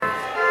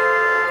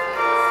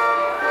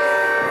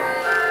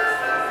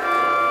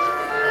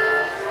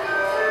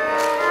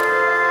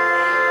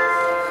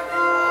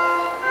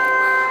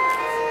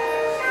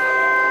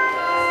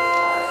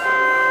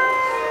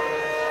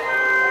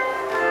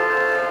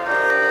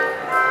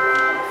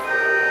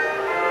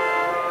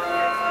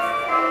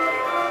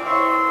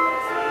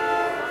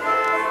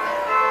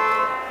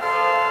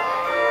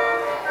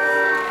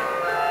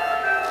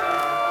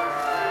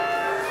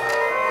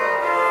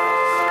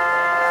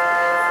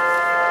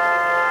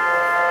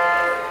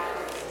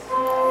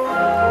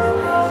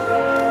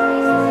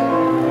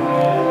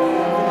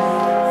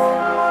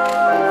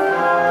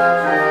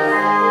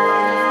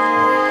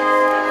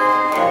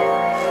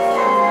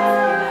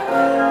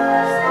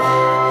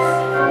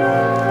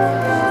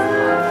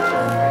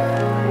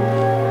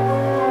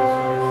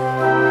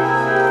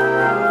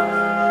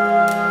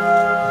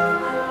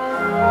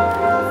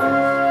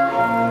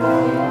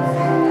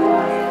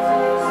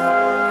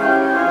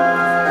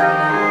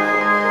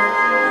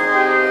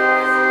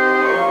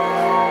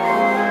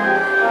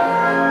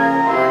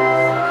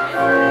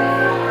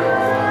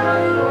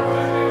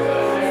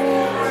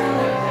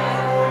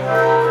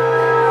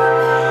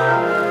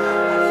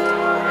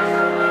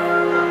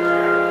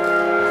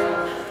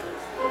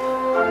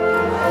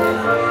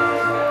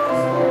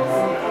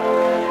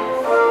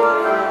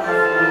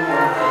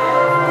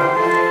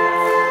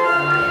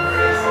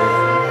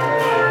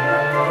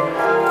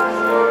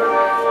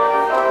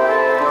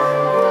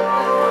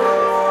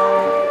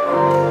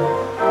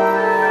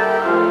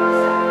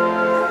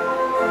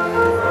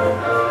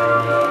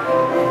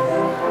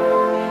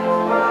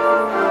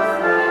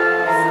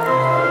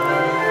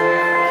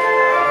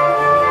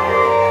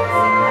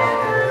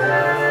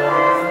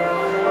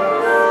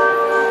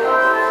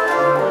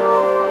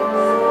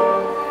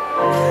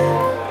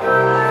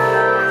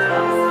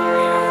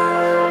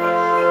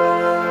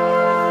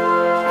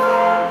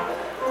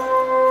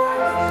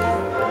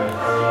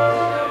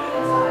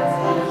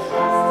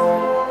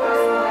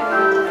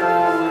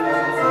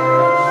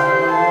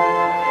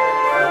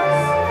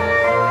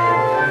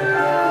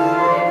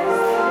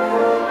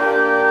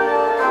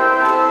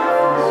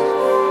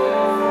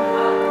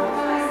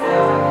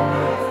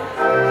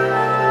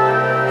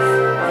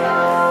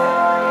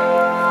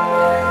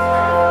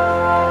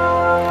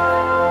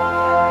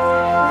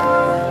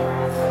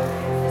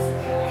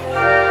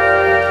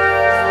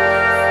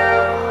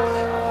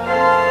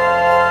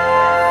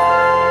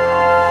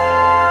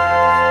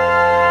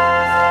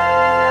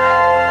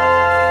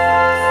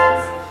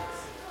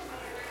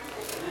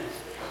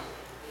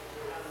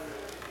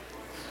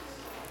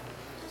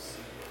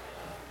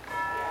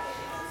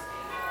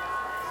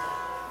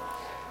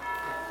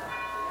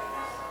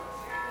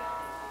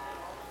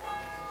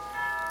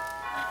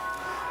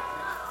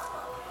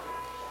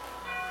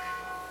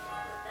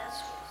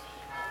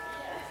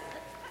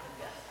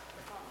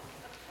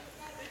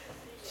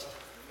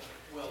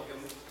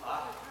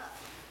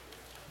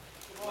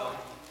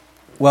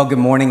Well, good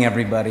morning,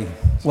 everybody.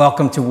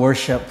 Welcome to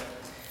worship.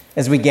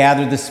 As we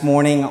gather this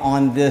morning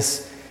on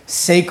this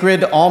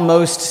sacred,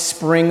 almost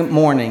spring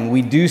morning,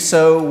 we do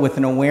so with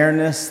an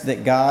awareness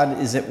that God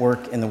is at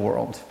work in the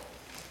world.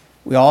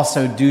 We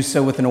also do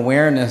so with an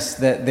awareness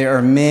that there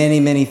are many,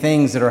 many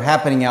things that are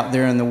happening out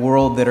there in the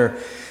world that are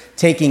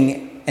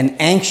taking an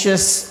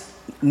anxious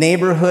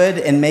neighborhood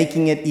and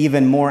making it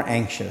even more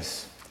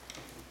anxious.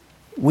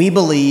 We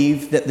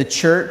believe that the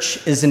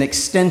church is an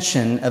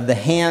extension of the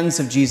hands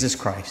of Jesus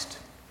Christ.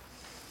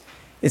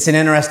 It's an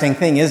interesting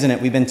thing, isn't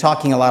it? We've been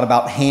talking a lot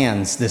about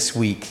hands this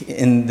week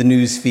in the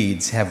news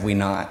feeds, have we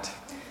not?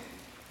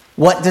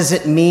 What does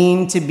it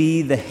mean to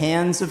be the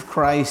hands of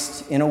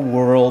Christ in a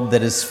world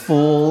that is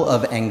full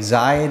of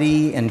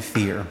anxiety and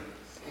fear?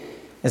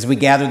 As we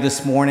gather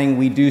this morning,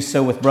 we do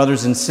so with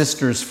brothers and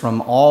sisters from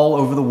all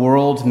over the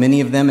world, many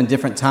of them in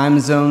different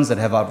time zones that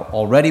have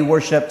already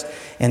worshiped,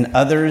 and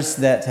others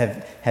that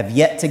have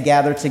yet to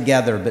gather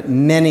together. But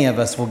many of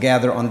us will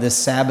gather on this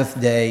Sabbath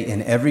day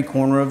in every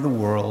corner of the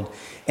world,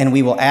 and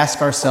we will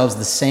ask ourselves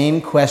the same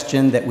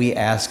question that we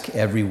ask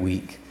every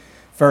week.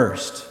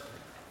 First,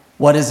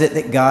 what is it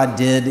that God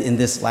did in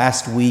this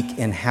last week,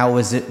 and how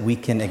is it we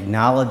can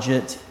acknowledge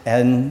it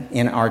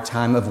in our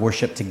time of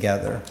worship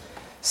together?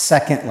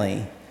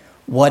 Secondly,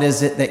 what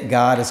is it that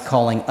God is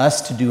calling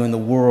us to do in the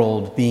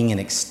world, being an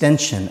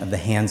extension of the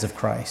hands of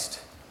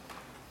Christ?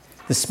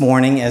 This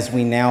morning, as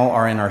we now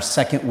are in our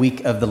second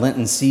week of the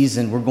Lenten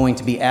season, we're going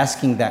to be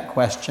asking that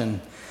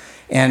question.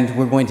 And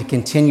we're going to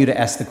continue to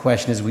ask the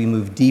question as we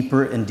move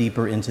deeper and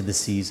deeper into the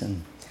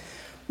season.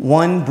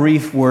 One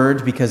brief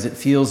word, because it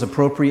feels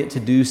appropriate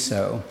to do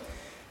so.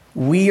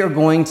 We are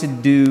going to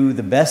do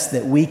the best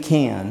that we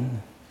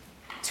can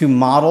to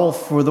model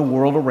for the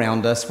world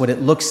around us what it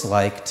looks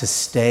like to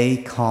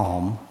stay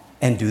calm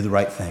and do the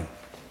right thing.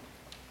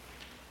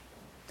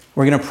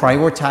 We're going to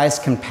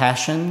prioritize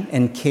compassion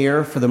and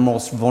care for the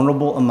most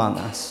vulnerable among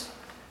us.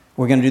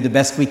 We're going to do the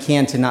best we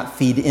can to not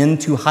feed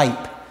into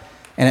hype.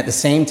 And at the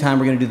same time,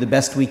 we're going to do the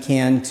best we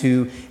can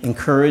to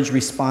encourage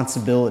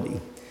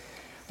responsibility.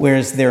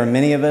 Whereas there are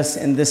many of us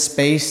in this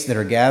space that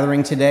are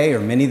gathering today, or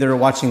many that are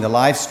watching the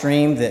live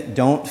stream that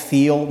don't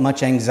feel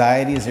much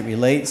anxiety as it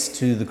relates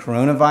to the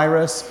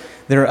coronavirus,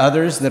 there are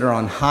others that are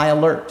on high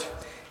alert.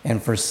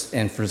 And for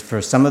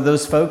some of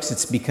those folks,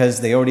 it's because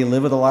they already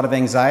live with a lot of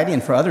anxiety.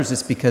 And for others,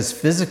 it's because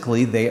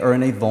physically they are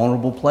in a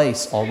vulnerable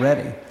place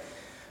already.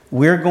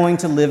 We're going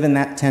to live in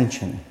that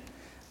tension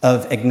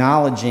of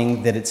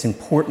acknowledging that it's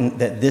important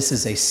that this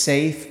is a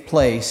safe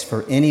place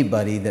for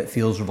anybody that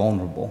feels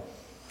vulnerable.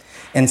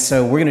 And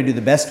so we're going to do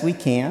the best we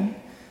can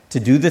to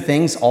do the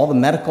things all the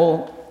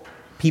medical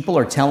people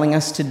are telling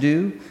us to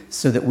do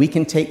so that we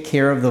can take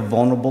care of the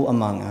vulnerable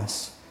among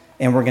us.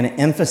 And we're going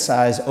to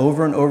emphasize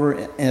over and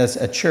over as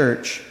a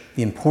church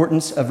the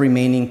importance of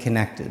remaining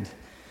connected.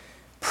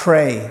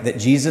 Pray that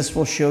Jesus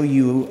will show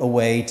you a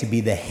way to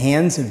be the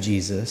hands of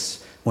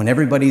Jesus when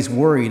everybody's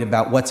worried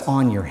about what's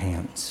on your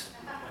hands.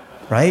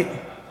 Right?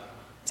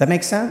 Does that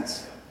make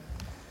sense?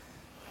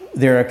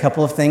 There are a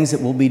couple of things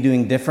that we'll be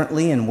doing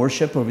differently in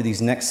worship over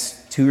these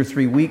next 2 or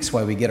 3 weeks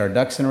while we get our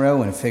ducks in a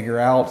row and figure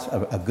out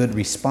a good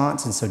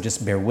response. And so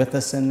just bear with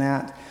us in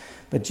that.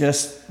 But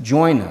just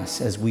join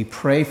us as we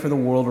pray for the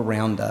world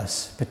around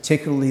us,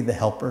 particularly the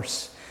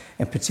helpers,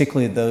 and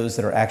particularly those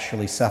that are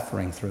actually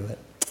suffering through it.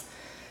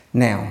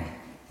 Now,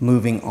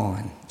 moving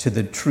on to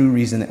the true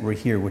reason that we're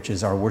here, which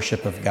is our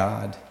worship of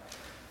God.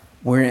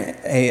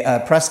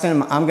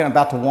 Preston, I'm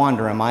about to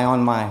wander. Am I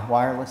on my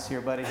wireless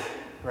here, buddy?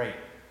 Great.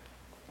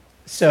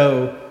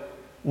 So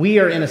we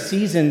are in a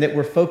season that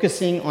we're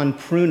focusing on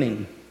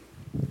pruning.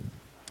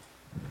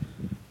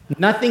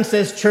 Nothing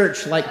says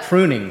church like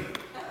pruning,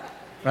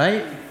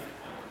 right?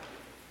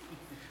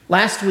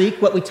 Last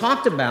week, what we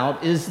talked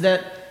about is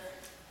that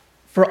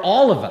for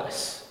all of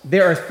us,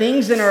 there are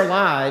things in our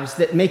lives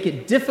that make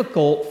it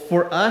difficult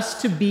for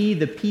us to be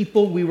the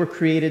people we were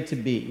created to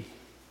be.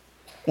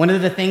 One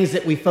of the things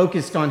that we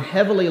focused on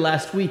heavily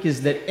last week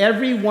is that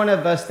every one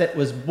of us that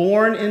was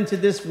born into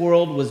this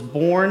world was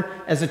born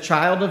as a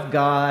child of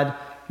God,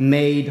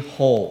 made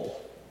whole.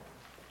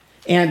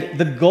 And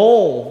the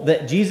goal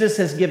that Jesus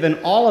has given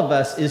all of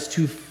us is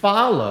to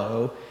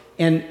follow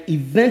and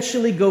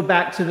eventually go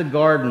back to the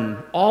garden,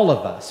 all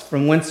of us,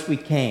 from whence we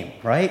came,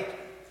 right?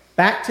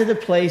 Back to the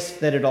place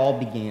that it all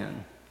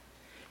began.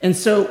 And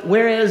so,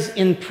 whereas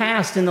in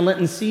the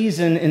Lenten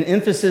season, an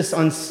emphasis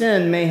on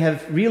sin may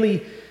have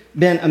really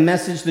been a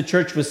message the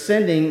church was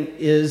sending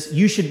is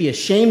you should be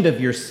ashamed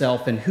of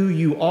yourself and who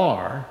you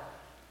are.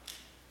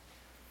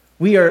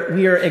 We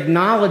are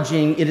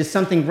acknowledging it is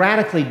something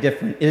radically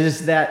different. It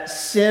is that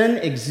sin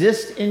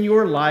exists in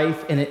your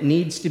life and it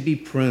needs to be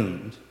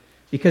pruned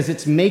because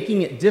it's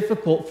making it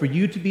difficult for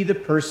you to be the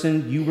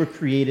person you were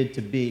created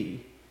to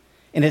be.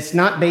 And it's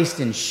not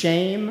based in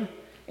shame,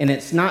 and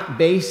it's not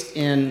based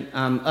in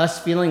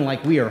us feeling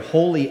like we are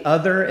wholly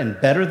other and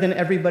better than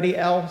everybody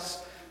else.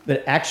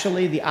 But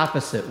actually the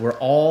opposite. We're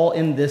all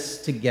in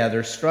this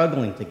together,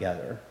 struggling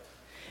together.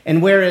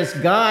 And whereas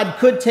God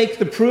could take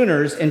the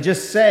pruners and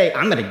just say,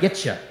 I'm going to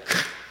get you,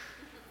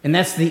 And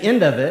that's the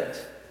end of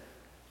it.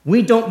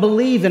 We don't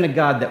believe in a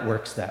God that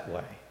works that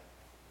way.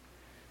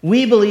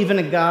 We believe in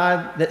a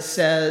God that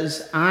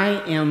says,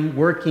 I am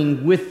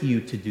working with you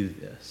to do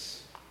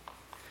this.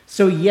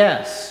 So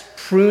yes,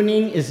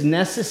 pruning is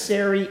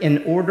necessary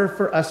in order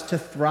for us to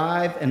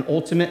thrive and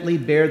ultimately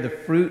bear the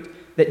fruit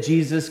that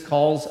Jesus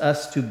calls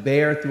us to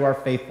bear through our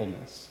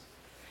faithfulness.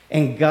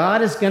 And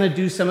God is going to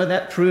do some of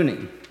that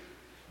pruning,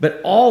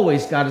 but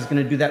always God is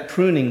going to do that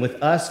pruning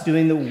with us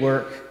doing the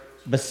work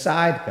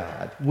beside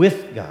God,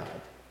 with God.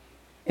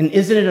 And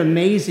isn't it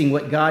amazing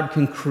what God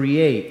can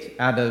create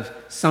out of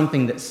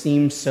something that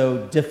seems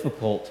so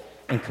difficult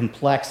and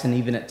complex and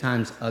even at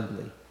times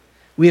ugly?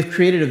 We have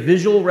created a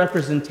visual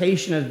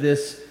representation of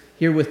this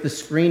here with the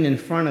screen in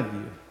front of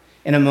you.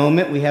 In a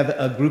moment, we have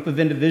a group of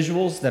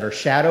individuals that are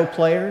shadow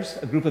players.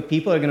 A group of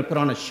people are going to put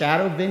on a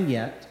shadow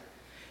vignette.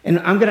 And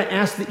I'm going to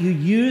ask that you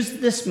use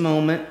this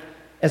moment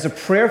as a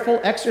prayerful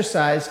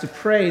exercise to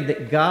pray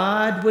that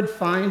God would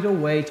find a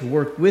way to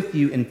work with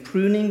you in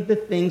pruning the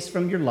things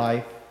from your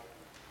life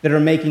that are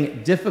making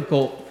it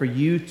difficult for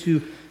you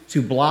to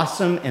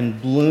blossom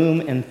and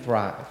bloom and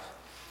thrive.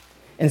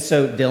 And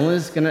so Dylan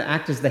is going to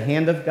act as the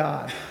hand of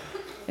God,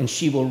 and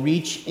she will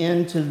reach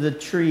into the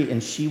tree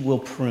and she will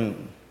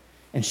prune.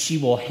 And she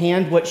will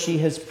hand what she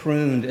has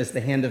pruned as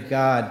the hand of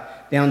God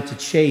down to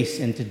Chase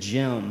and to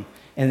Jim,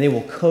 and they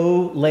will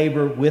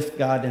co-labor with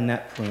God in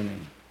that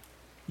pruning.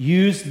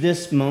 Use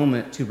this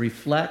moment to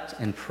reflect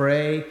and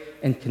pray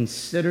and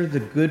consider the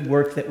good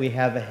work that we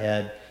have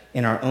ahead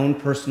in our own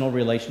personal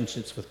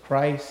relationships with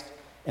Christ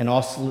and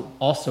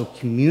also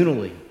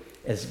communally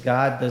as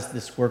God does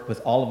this work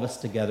with all of us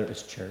together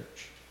as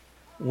church.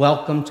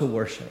 Welcome to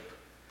worship.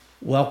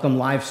 Welcome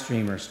live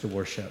streamers to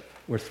worship.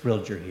 We're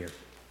thrilled you're here.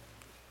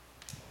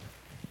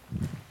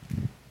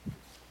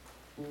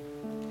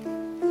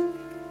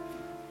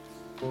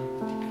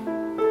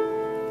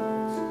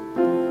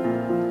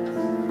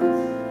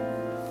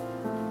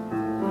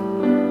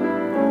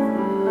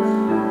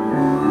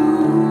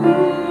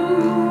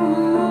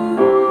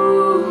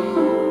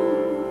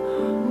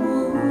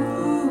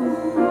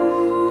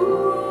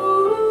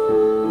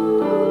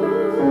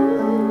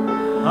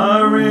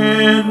 Our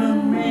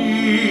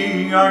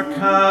enemy, our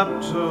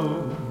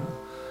captive,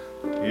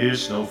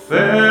 is no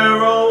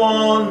Pharaoh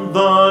on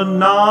the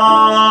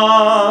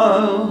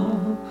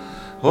Nile,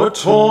 or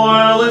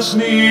toil is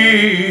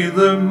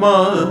neither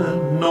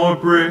mud nor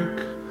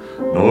brick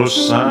nor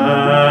sand.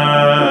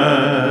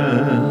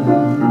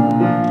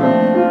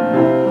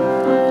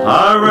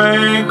 Our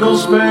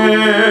ankles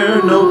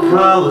bear no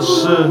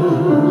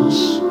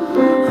calluses,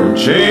 from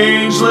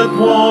chains let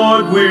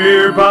ward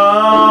we're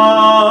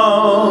bound.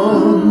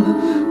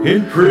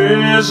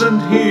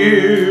 Imprisoned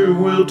here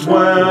we'll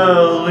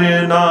dwell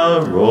in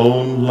our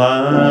own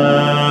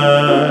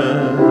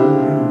land.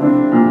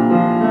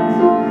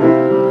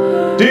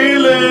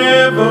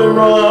 Deliver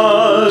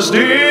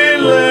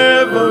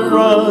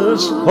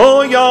us,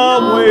 O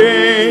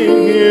Yahweh,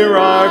 hear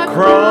our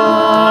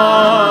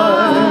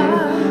cry,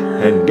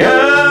 and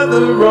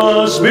gather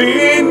us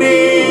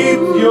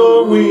beneath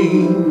your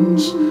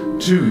wings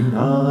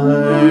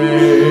tonight.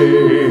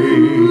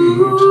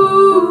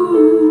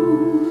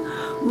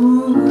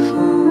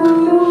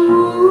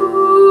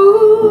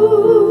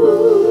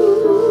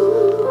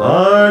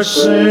 Our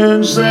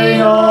sins, they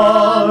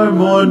are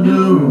more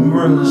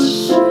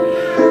numerous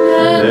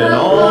than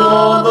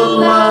all the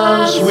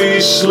lambs we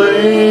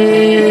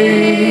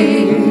slay.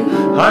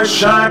 Our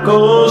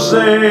shackles,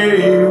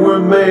 they were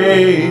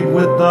made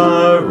with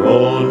our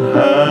own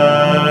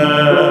hands.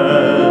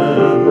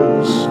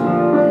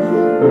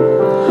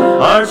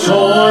 Our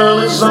toil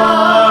is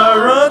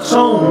our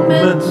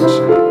atonement,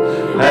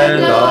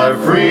 and our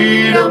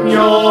freedom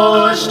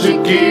yours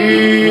to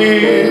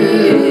give.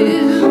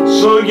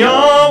 So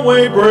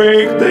Yahweh,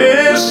 break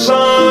this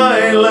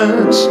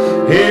silence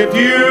if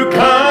you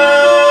can.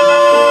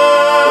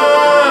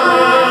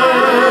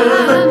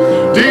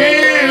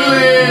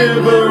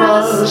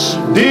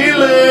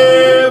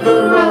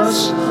 Deliver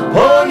us,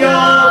 oh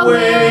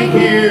Yahweh,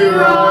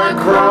 hear our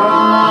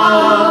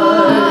cry.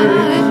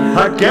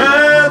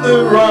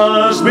 Gather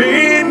us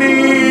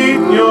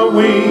beneath your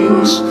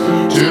wings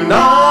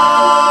tonight.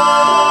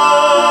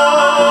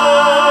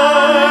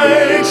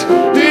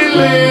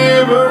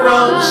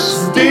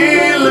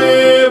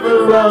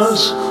 Deliver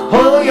us,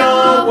 oh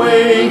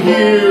Yahweh,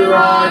 hear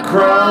our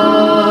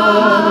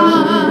cry,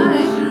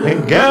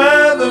 and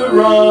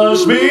gather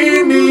us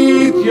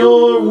beneath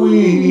your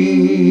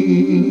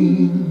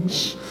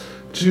wings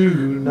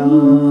tonight.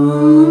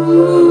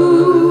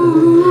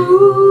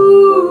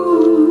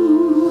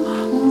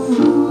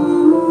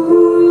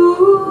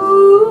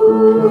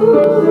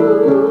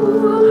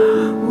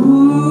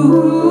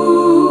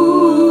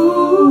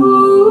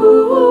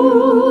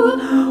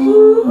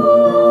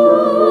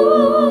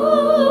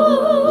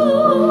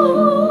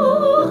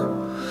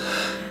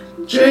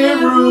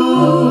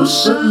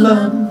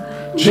 Jerusalem,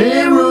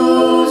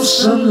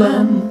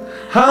 Jerusalem,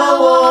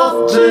 how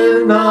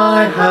often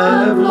I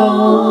have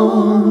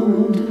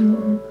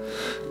longed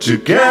to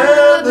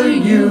gather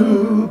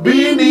you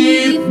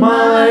beneath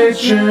my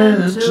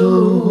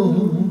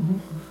gentle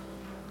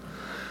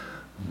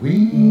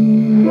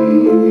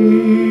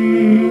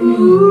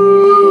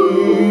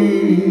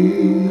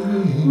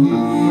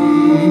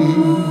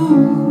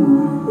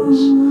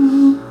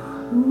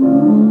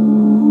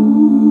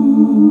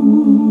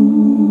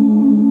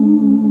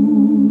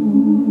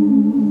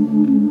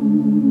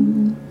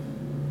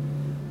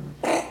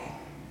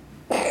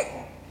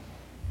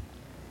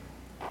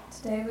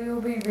Today we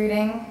will be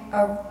reading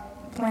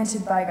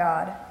Planted by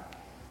God.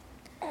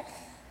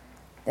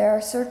 There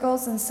are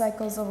circles and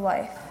cycles of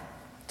life,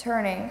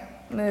 turning,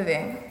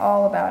 moving,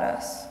 all about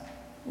us.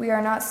 We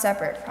are not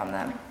separate from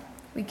them.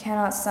 We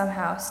cannot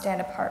somehow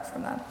stand apart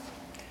from them.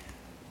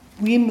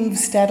 We move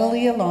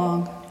steadily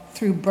along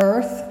through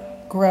birth,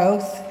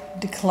 growth,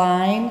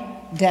 decline,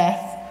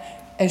 death,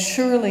 as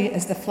surely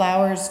as the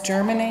flowers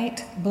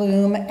germinate,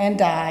 bloom, and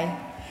die,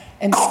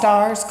 and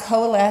stars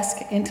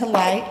coalesce into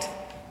light,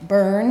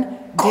 burn,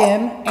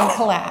 dim, and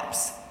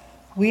collapse.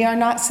 We are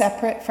not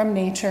separate from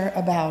nature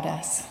about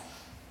us.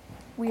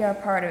 We are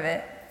part of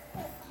it.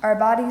 Our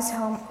bodies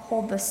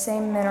hold the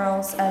same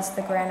minerals as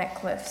the granite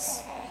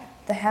cliffs.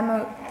 The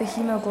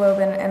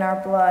hemoglobin in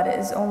our blood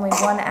is only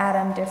one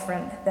atom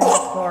different than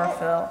the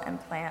chlorophyll in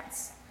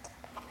plants.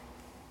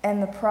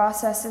 And the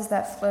processes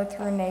that flow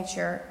through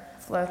nature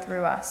flow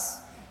through us,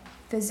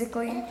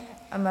 physically,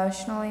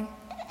 emotionally,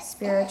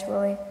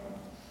 spiritually,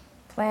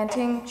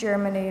 planting,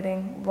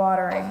 germinating,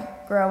 watering,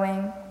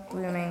 growing,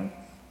 blooming,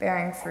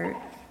 bearing fruit,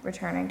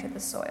 returning to the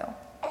soil.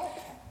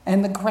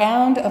 And the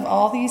ground of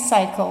all these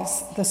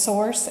cycles, the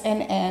source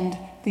and end,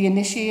 the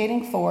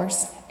initiating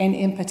force and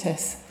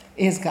impetus,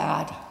 is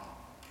God.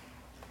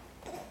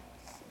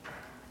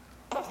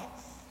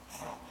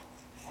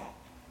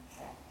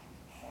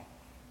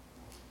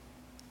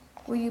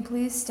 Will you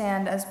please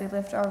stand as we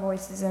lift our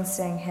voices and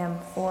sing hymn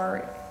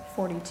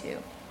 442?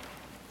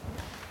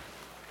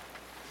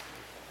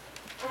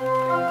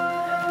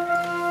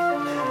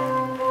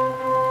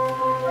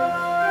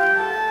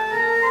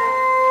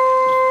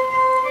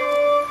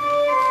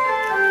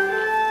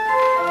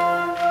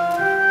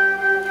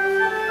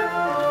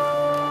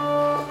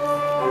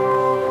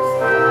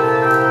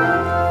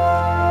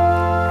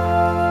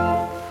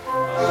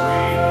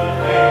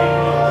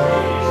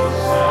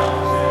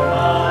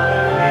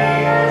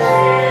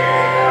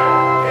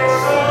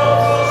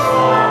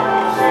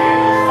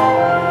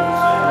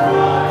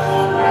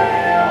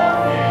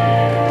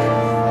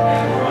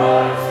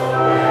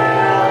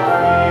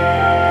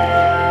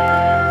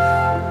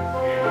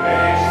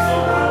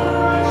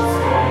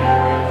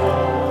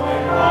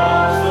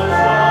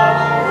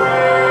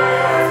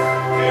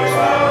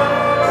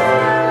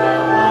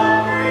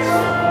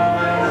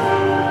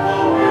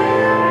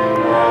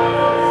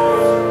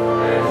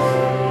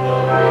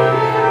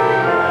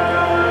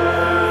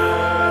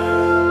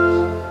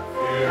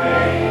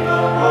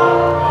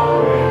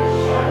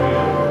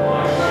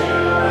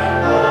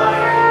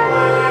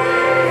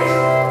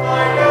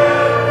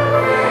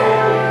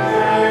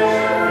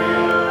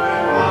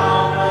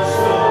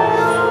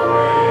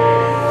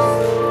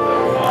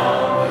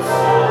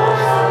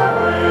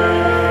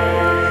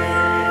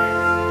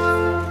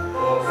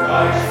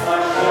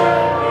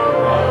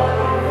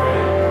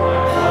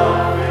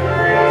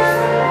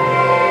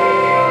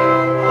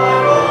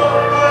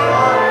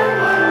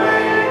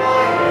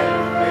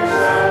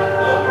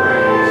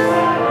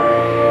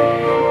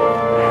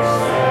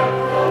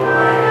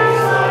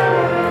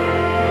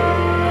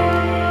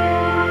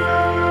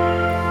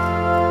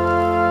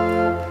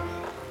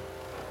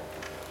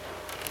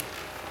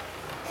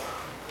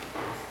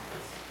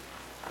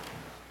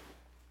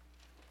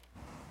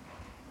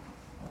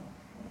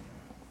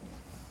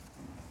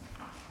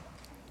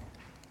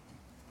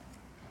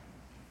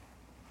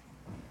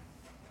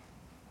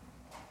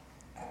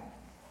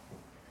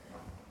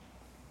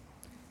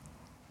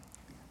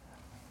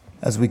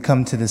 As we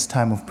come to this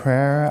time of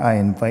prayer, I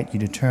invite you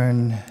to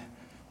turn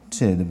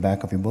to the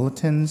back of your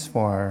bulletins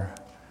to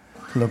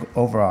look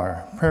over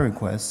our prayer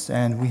requests,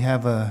 and we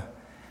have a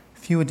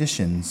few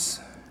additions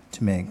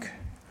to make.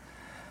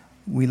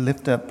 We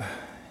lift up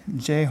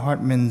Jay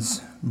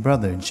Hartman's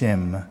brother,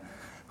 Jim,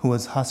 who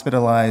was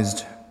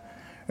hospitalized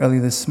early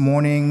this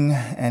morning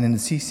and in the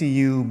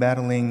CCU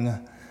battling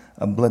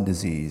a blood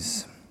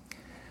disease.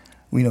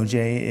 We know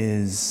Jay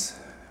is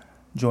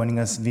joining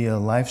us via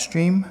live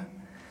stream.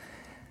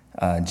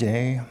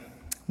 Jay,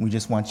 we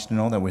just want you to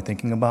know that we're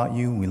thinking about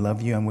you, we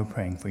love you, and we're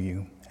praying for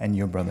you and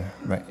your brother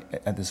right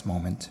at this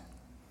moment.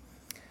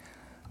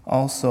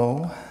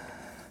 Also,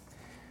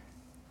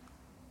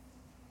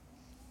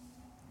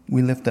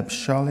 we lift up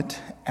Charlotte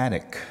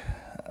Attic,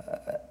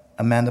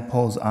 Amanda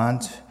Pohl's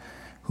aunt,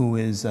 who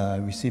is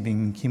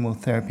receiving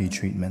chemotherapy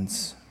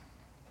treatments.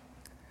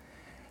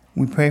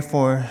 We pray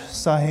for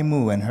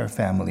Sahemu and her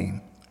family,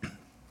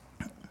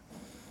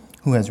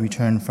 who has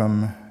returned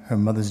from her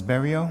mother's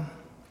burial.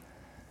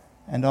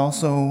 And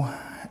also,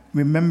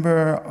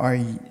 remember our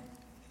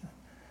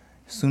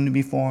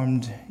soon-to-be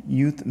formed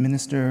youth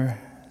minister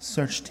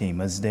search team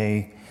as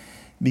they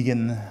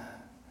begin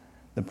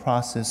the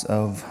process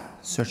of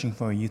searching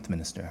for a youth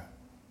minister.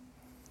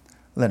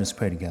 Let us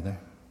pray together.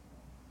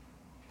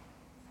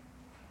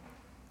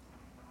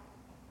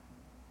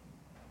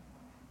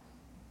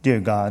 Dear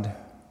God,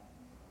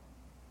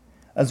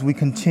 as we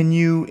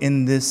continue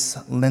in this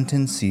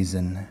Lenten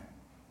season,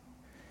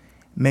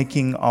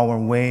 making our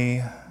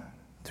way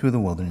through the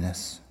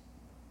wilderness,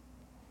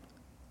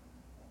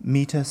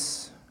 meet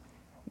us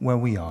where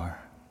we are.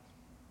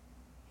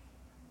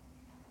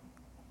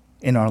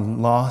 In our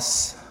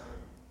loss,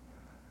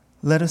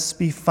 let us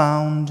be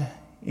found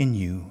in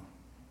you.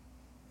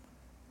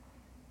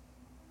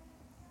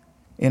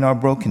 In our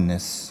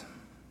brokenness,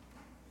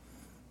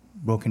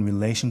 broken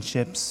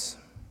relationships,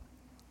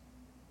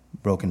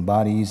 broken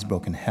bodies,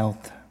 broken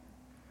health,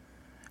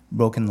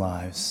 broken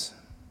lives,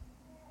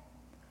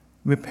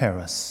 repair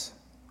us,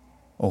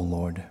 O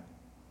Lord.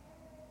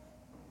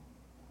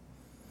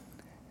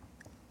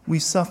 We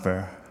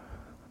suffer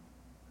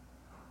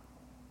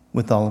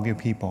with all of your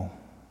people.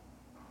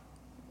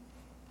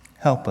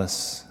 Help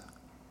us,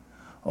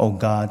 O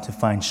God, to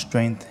find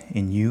strength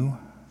in you,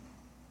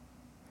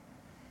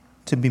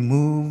 to be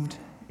moved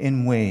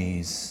in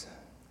ways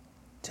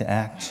to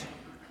act,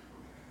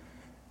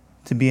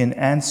 to be an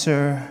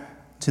answer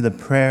to the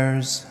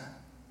prayers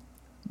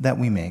that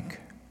we make.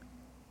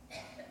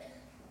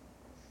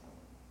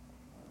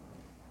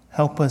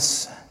 Help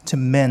us to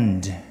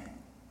mend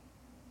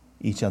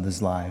each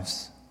other's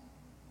lives.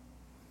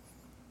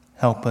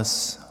 Help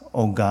us,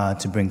 O God,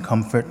 to bring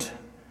comfort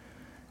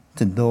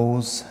to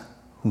those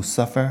who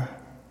suffer.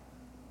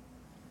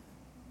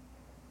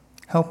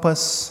 Help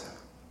us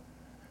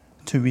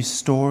to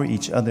restore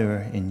each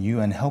other in you,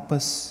 and help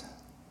us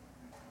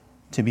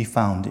to be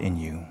found in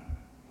you.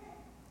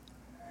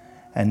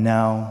 And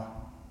now,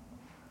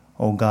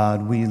 O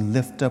God, we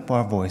lift up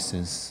our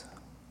voices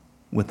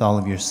with all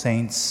of your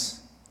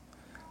saints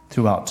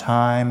throughout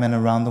time and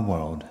around the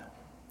world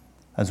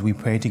as we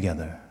pray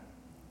together.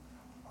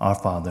 Our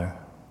Father,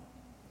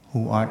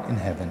 who art in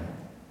heaven,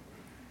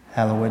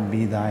 hallowed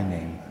be thy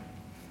name.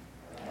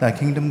 Thy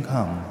kingdom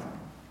come,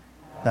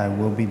 thy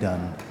will be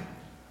done,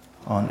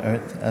 on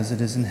earth as it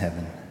is in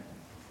heaven.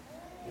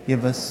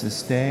 Give us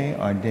this day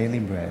our daily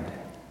bread,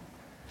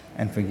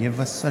 and forgive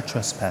us our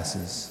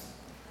trespasses,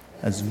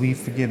 as we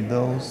forgive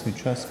those who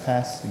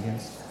trespass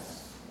against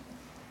us.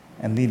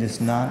 And lead us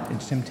not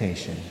into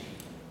temptation,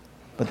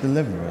 but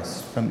deliver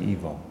us from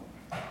evil.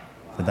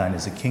 For thine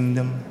is the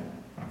kingdom,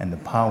 and the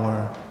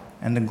power,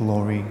 and the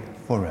glory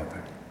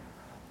forever.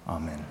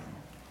 Amen.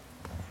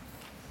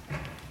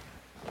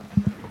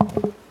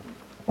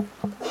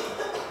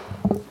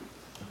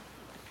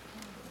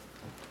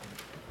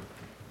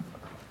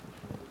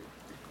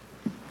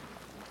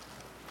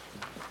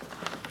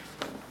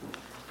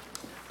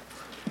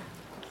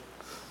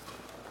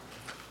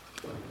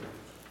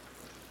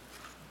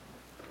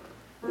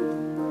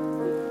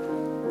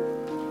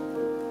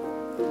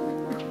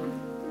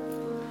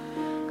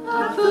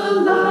 At the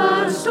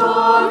last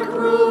dark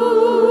roots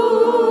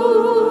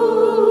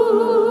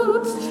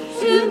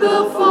in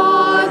the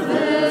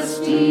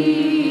farthest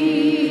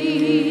deep,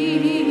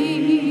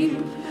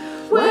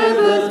 where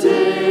the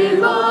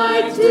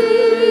daylight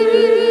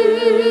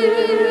dims,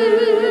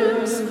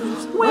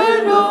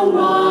 where no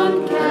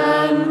one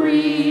can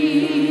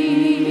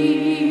reach,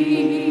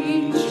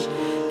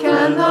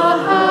 can the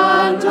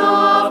hand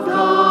of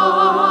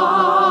God,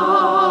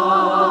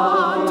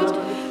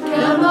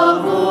 can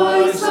the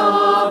voice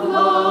of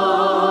love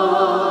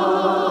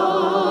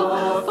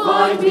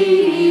find me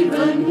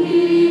even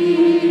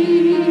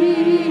here,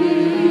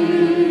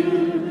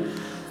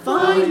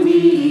 find me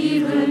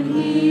even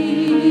here.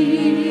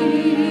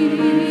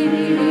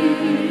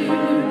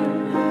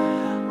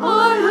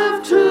 I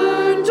have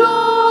turned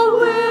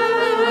away,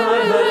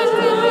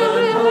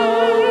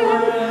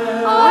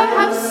 I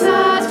have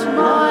set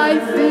my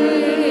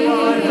fate,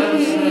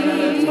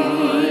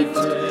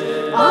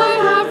 I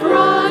have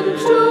run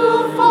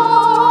too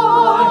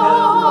far,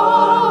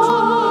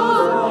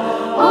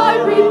 I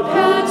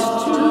repent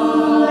too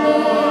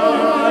late.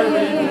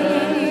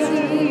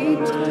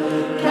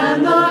 Can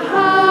the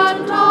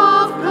hand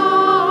of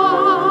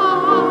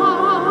God,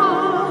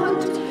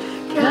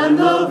 can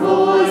the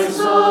voice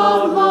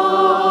of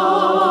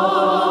love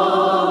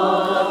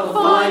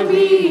find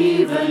me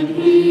even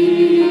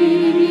here,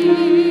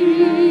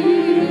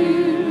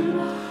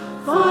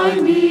 find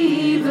me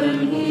even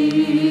here?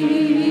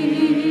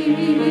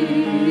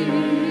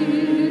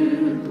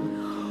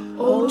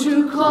 Oh,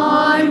 to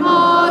climb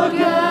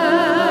again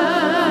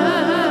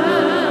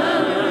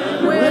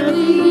where the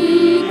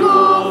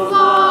eagle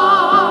flies,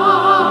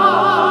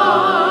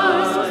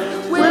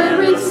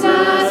 where its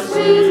nest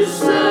is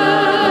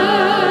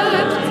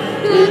set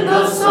in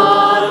the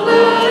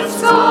sunlit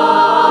skies.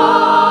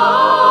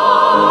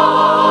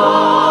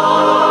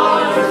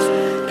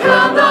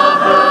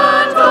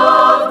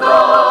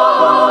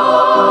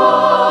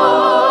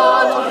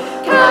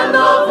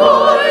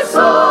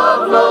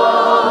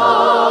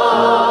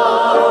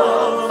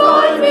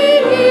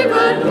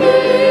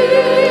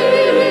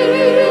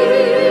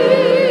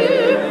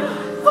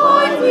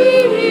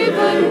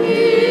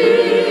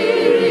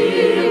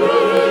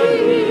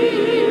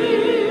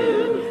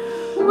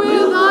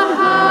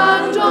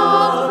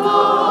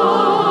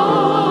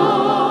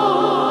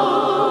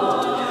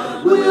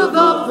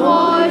 the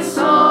voice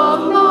of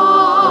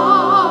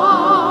love,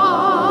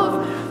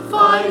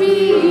 find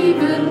me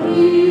even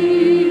here.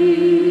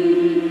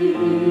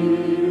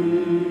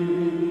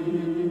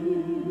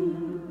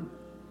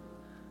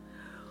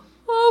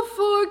 Oh,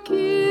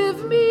 forgive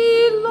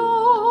me,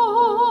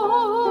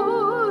 Lord,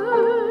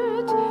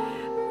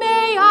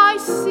 may I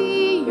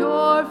see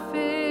your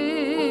face,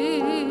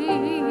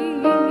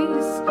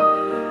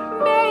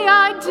 may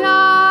I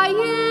die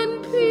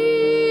in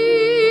peace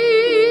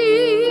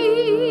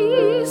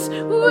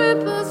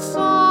with a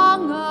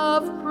song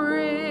of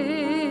praise.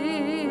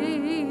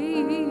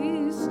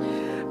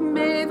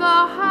 May the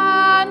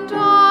hand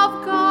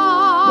of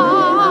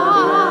God,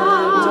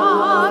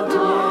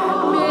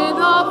 may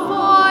the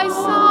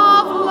voice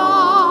of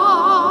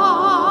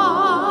love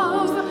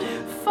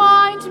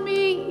find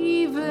me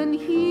even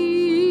here.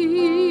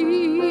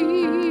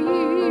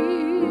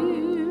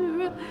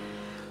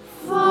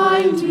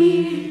 Find me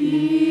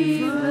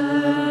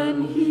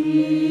even here.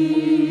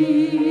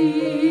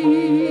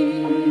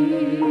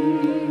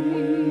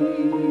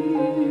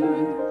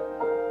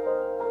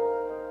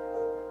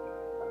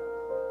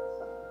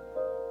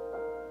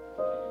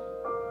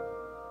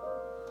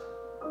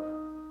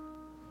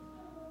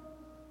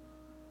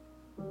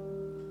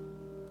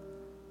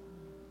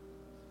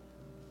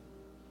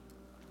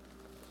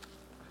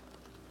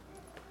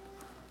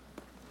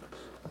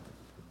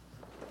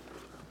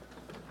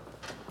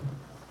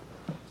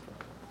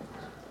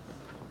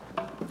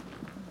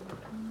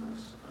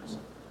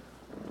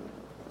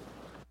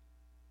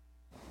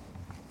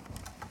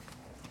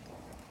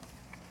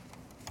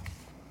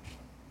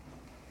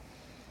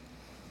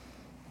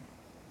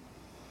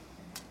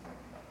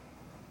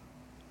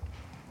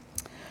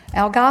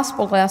 Our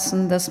gospel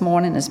lesson this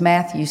morning is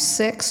Matthew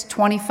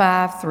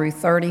 6:25 through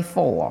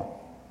 34.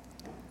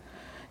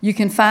 You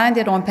can find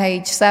it on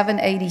page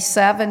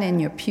 787 in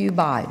your Pew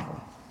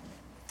Bible.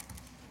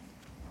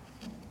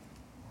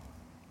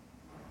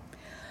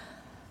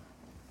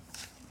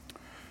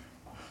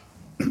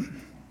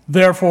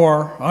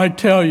 Therefore, I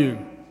tell you,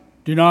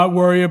 do not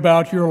worry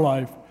about your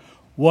life,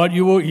 what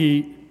you will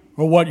eat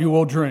or what you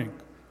will drink,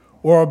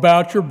 or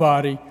about your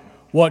body,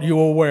 what you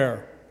will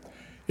wear.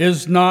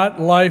 Is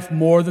not life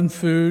more than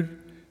food,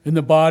 and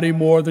the body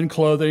more than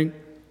clothing?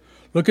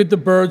 Look at the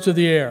birds of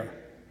the air.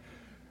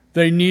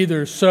 They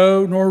neither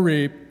sow nor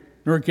reap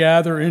nor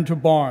gather into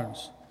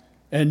barns,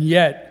 and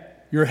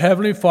yet your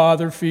heavenly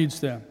Father feeds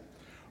them.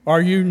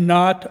 Are you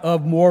not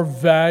of more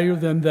value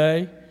than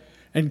they?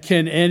 And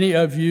can any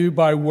of you,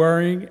 by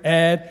worrying,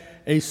 add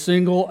a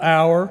single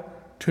hour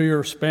to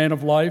your span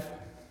of life?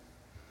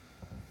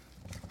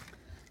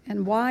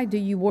 And why do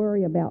you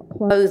worry about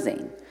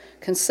clothing?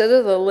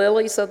 Consider the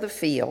lilies of the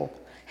field,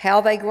 how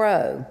they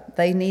grow.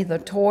 They neither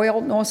toil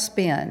nor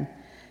spin.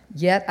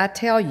 Yet I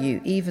tell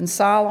you, even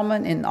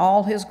Solomon in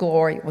all his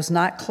glory was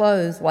not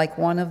clothed like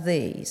one of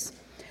these.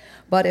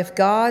 But if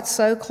God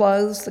so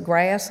clothes the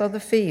grass of the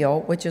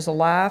field, which is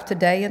alive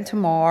today and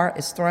tomorrow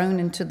is thrown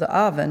into the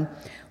oven,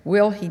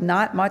 will he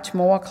not much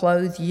more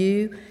clothe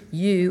you,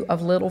 you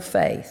of little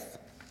faith?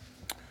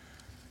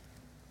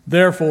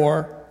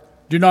 Therefore,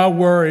 do not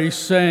worry,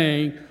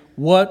 saying,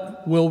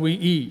 what will we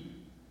eat?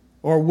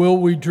 Or will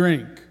we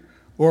drink?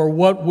 Or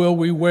what will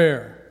we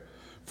wear?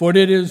 For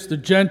it is the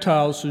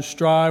Gentiles who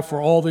strive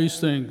for all these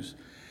things.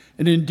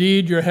 And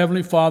indeed, your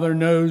heavenly Father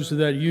knows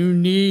that you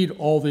need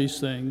all these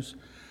things.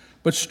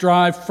 But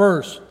strive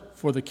first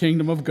for the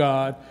kingdom of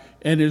God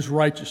and his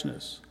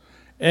righteousness.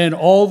 And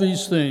all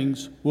these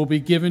things will be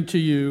given to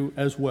you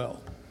as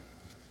well.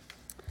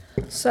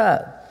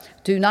 So,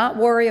 do not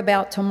worry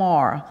about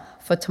tomorrow,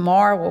 for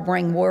tomorrow will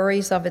bring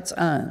worries of its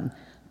own.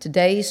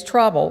 Today's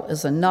trouble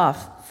is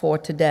enough for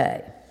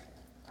today.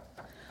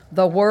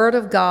 The word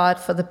of God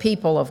for the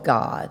people of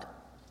God.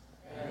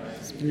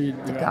 Thanks be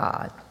to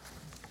God.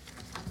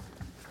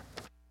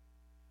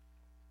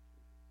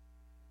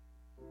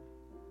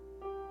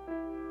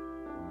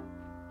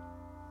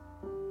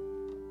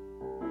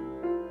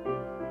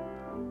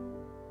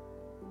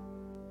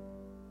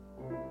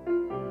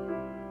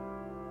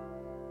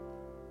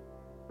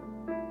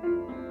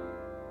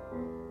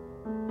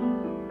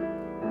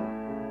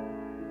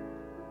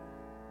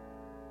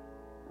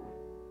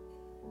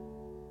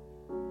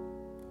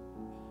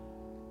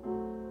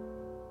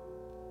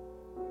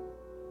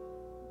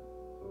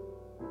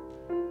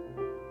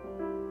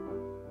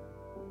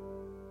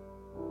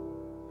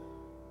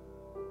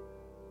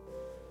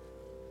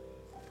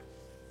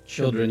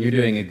 Children, you're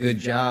doing a good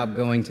job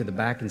going to the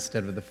back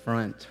instead of the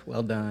front.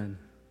 Well done.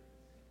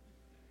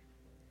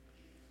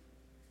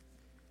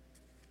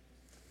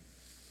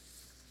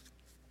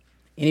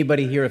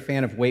 Anybody here a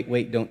fan of Wait,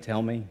 Wait, Don't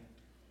Tell Me?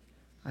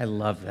 I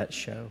love that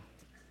show.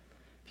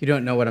 If you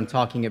don't know what I'm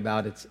talking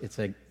about,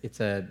 it's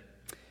a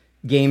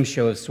game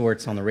show of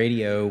sorts on the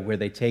radio where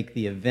they take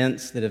the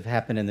events that have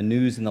happened in the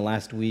news in the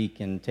last week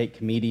and take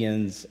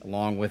comedians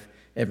along with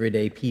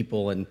everyday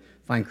people and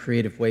find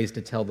creative ways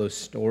to tell those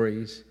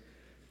stories.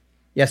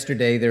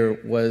 Yesterday, there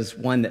was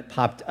one that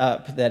popped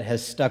up that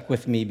has stuck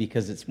with me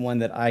because it's one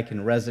that I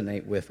can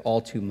resonate with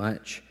all too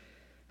much.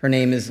 Her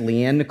name is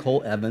Leanne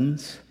Nicole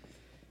Evans.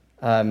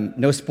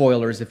 No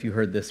spoilers if you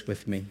heard this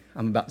with me.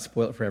 I'm about to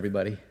spoil it for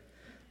everybody.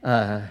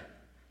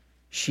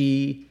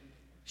 She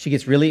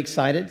gets really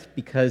excited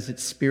because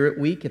it's Spirit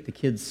Week at the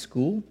kids'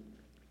 school.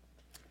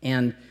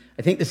 And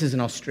I think this is in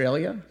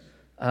Australia.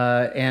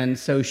 And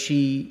so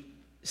she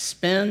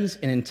spends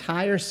an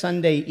entire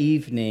Sunday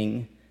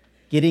evening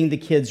getting the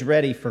kids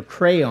ready for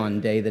Crayon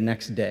Day the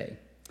next day.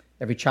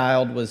 Every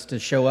child was to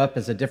show up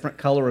as a different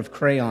color of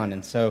crayon.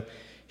 And so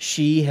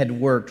she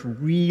had worked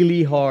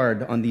really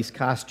hard on these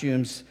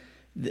costumes.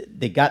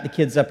 They got the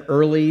kids up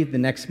early the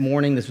next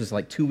morning. This was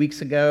like 2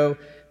 weeks ago.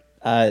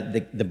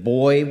 The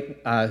boy,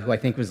 who I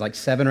think was like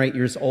 7 or 8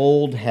 years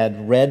old,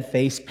 had red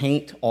face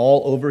paint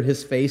all over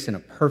his face in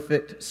a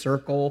perfect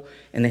circle,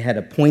 and they had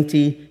a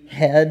pointy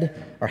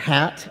head or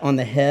hat on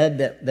the head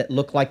that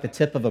looked like the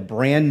tip of a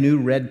brand new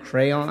red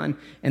crayon.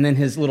 And then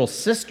his little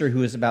sister,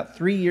 who is about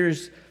 4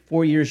 years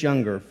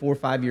younger, 4 or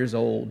 5 years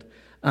old,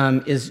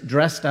 is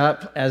dressed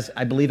up as,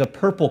 I believe, a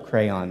purple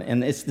crayon,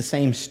 and it's the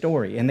same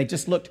story. And they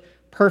just looked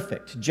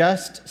perfect,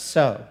 just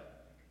so.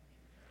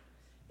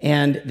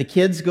 And the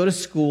kids go to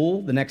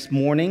school the next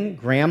morning.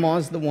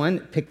 Grandma's the one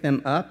that picked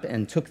them up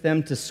and took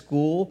them to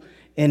school.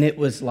 And it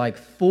was like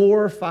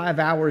 4 or 5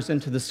 hours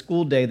into the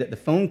school day that the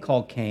phone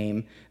call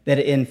came that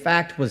it in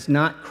fact was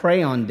not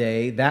Crayon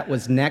Day, that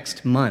was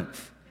next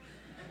month.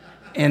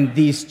 And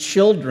these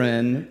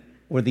children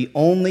were the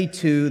only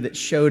two that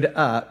showed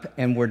up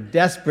and were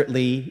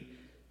desperately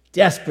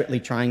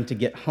trying to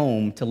get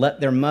home to let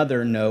their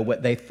mother know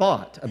what they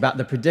thought about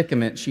the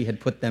predicament she had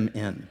put them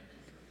in.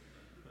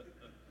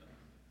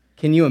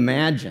 Can you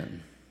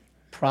imagine?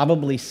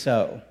 Probably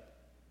so.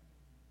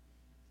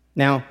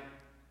 Now,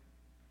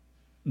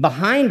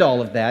 behind all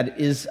of that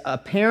is a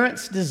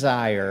parent's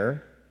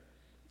desire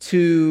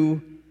to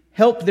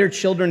help their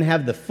children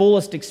have the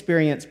fullest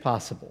experience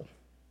possible.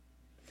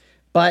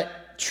 But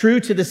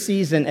true to the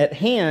season at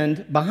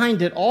hand,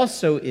 behind it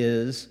also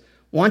is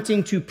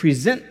wanting to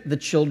present the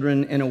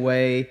children in a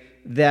way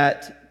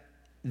that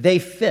they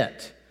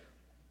fit.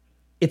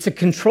 It's a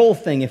control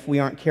thing if we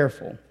aren't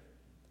careful.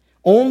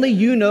 Only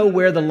you know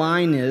where the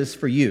line is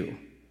for you,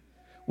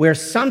 where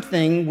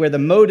something where the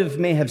motive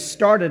may have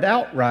started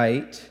out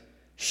right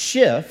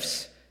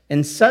shifts,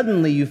 and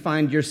suddenly you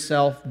find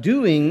yourself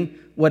doing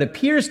what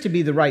appears to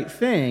be the right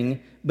thing,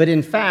 but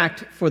in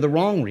fact for the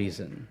wrong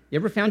reason. You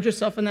ever found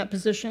yourself in that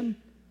position?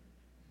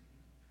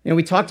 You know,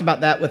 we talked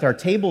about that with our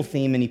table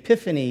theme in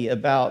Epiphany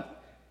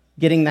about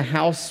getting the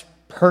house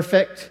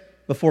perfect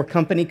before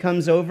company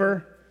comes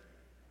over,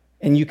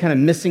 and you kind of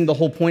missing the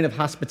whole point of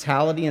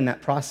hospitality in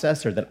that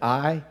process, or that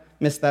I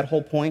missed that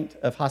whole point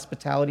of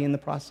hospitality in the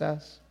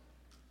process.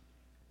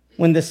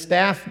 When the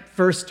staff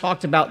first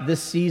talked about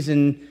this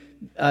season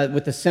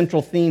with the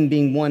central theme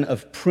being one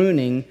of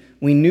pruning,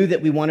 we knew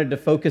that we wanted to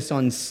focus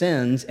on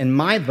sins, and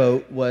my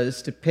vote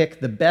was to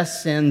pick the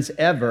best sins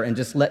ever and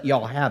just let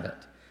y'all have it.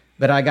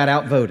 But I got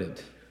outvoted.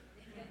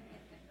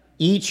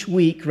 Each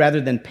week,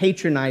 rather than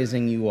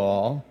patronizing you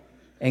all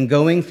and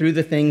going through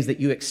the things that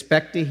you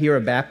expect to hear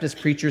a Baptist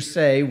preacher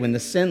say when the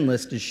sin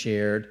list is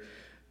shared,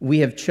 we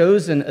have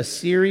chosen a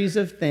series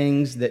of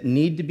things that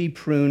need to be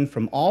pruned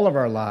from all of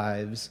our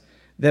lives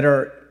that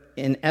are,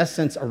 in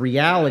essence, a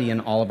reality in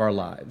all of our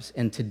lives.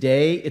 And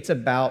today, it's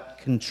about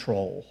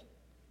control.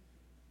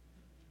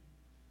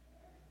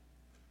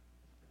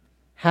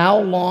 How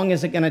long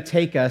is it going to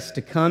take us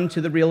to come to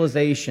the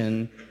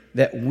realization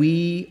that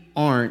we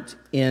aren't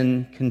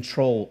in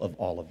control of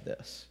all of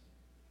this?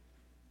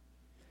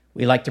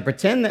 We like to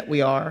pretend that we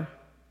are.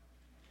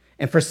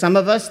 And for some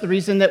of us, the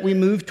reason that we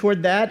move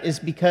toward that is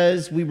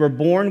because we were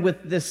born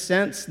with this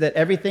sense that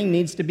everything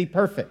needs to be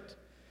perfect.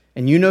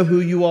 And you know who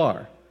you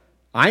are.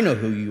 I know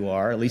who you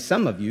are, at least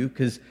some of you,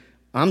 because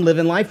I'm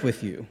living life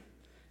with you,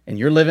 and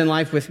you're living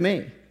life with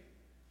me.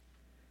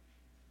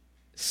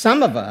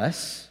 Some of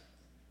us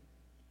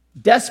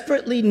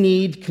desperately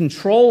need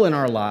control in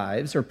our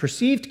lives, or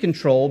perceived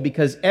control,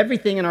 because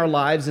everything in our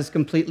lives is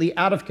completely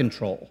out of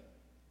control.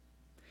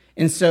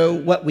 And so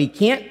what we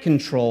can't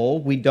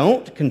control, we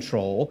don't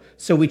control,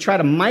 so we try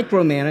to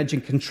micromanage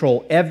and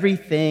control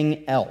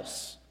everything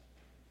else.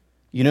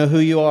 You know who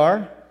you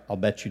are? I'll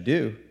bet you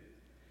do.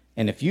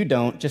 And if you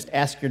don't, just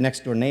ask your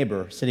next door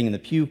neighbor sitting in the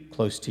pew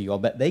close to you. I'll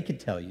bet they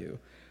could tell you.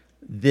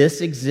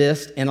 This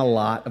exists in a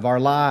lot of our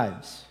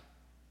lives.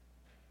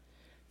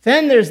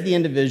 Then there's the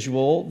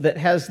individual that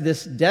has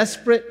this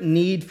desperate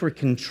need for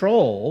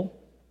control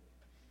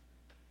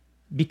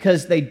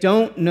because they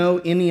don't know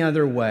any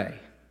other way.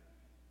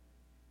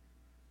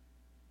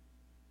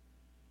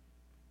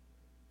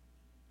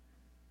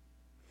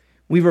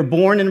 We were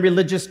born in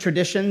religious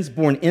traditions,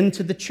 born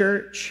into the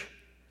church,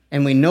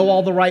 and we know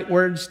all the right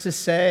words to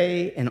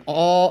say, and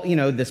all,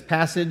 this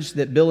passage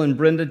that Bill and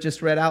Brenda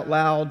just read out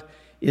loud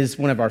is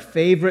one of our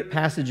favorite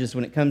passages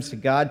when it comes to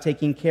God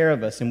taking care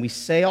of us. And we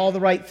say all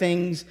the right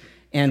things,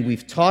 and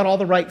we've taught all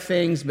the right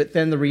things, but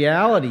then the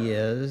reality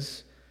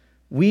is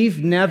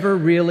we've never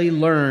really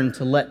learned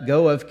to let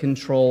go of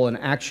control and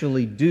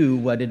actually do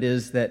what it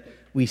is that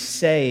we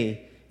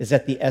say is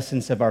at the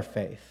essence of our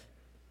faith.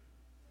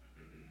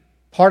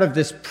 Part of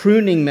this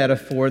pruning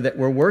metaphor that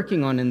we're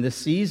working on in this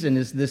season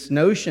is this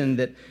notion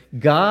that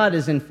God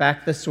is in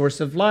fact the source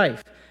of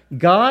life.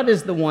 God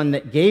is the one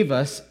that gave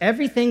us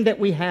everything that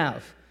we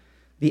have.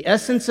 The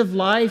essence of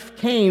life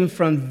came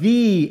from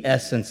the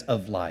essence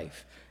of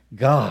life,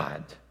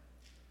 God,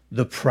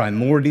 the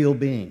primordial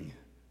being.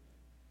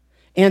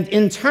 And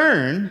in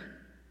turn,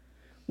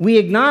 we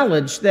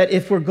acknowledge that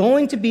if we're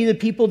going to be the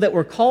people that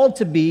we're called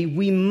to be,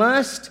 we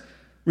must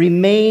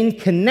remain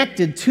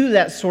connected to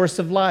that source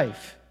of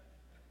life.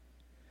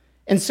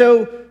 And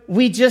so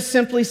we just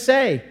simply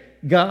say,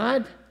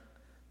 God,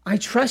 I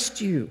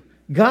trust you.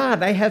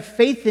 God, I have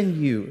faith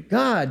in you.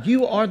 God,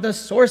 you are the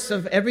source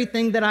of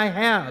everything that I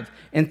have.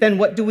 And then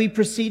what do we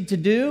proceed to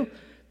do?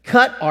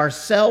 Cut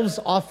ourselves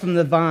off from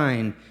the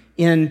vine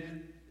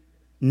in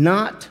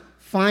not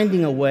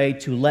finding a way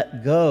to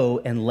let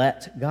go and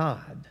let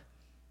God.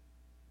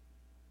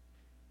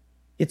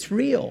 It's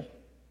real.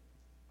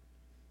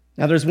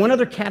 Now, there's one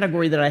other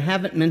category that I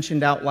haven't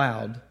mentioned out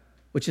loud,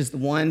 which is the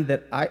one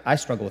that I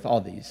struggle with all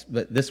these,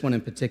 but this one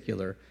in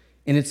particular.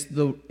 And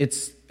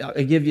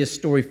I'll give you a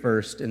story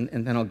first, and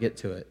then I'll get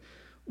to it.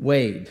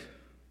 Wade,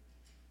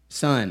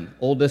 son,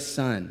 oldest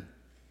son,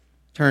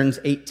 turns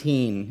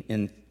 18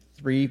 in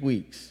 3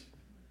 weeks.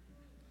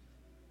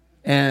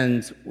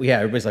 And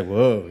everybody's like,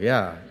 whoa,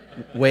 yeah.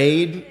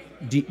 Wade,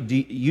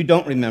 you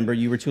don't remember,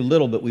 you were too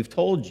little, but we've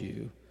told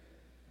you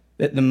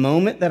that the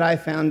moment that I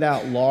found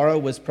out Laura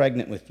was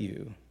pregnant with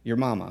you, your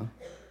mama,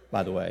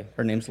 by the way,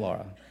 her name's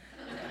Laura,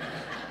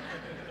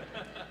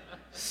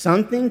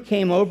 something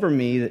came over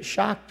me that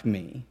shocked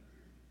me,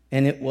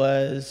 and it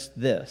was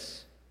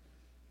this: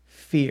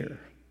 fear.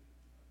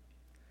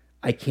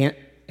 I can't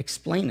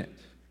explain it.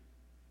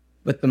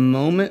 But the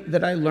moment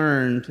that I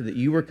learned that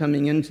you were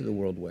coming into the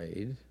world,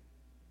 Wade,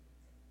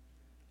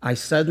 I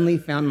suddenly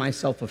found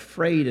myself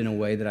afraid in a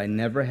way that I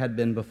never had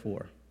been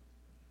before.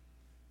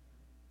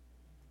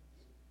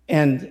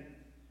 And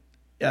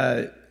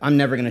I'm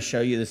never going to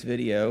show you this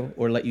video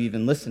or let you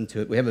even listen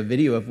to it. We have a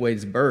video of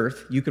Wade's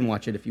birth. You can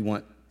watch it if you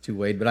want to,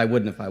 Wade, but I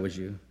wouldn't if I was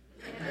you.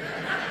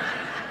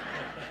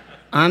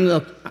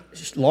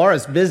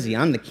 Laura's busy.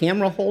 I'm the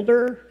camera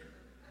holder.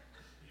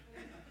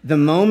 The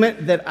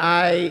moment that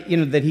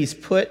that he's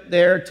put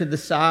there to the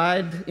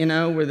side,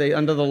 where they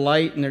under the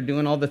light and they're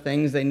doing all the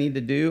things they need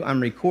to do,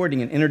 I'm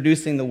recording and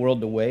introducing the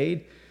world to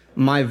Wade.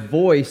 My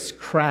voice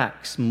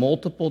cracks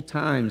multiple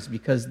times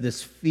because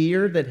this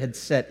fear that had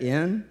set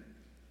in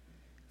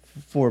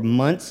for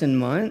months and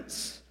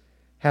months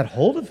had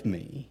hold of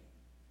me.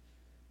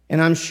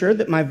 And I'm sure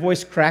that my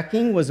voice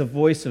cracking was a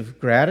voice of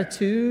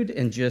gratitude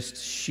and just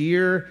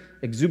sheer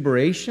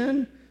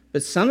exuberation,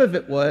 but some of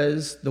it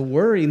was the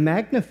worry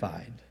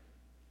magnified.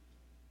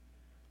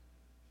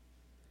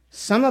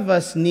 Some of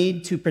us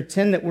need to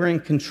pretend that we're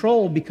in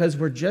control because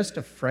we're just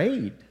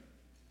afraid.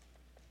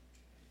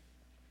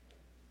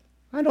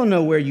 I don't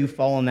know where you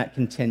fall on that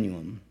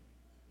continuum.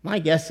 My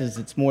guess is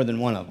it's more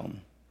than one of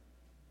them.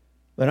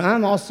 But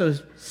I'm also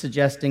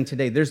suggesting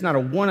today there's not a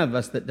one of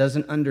us that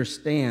doesn't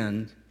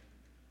understand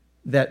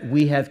that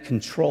we have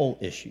control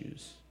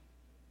issues.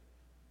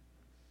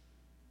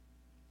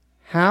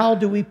 How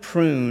do we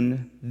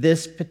prune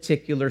this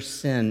particular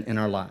sin in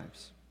our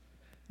lives?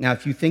 Now,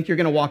 if you think you're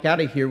going to walk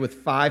out of here with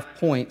 5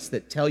 points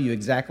that tell you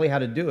exactly how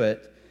to do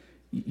it,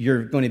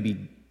 you're going to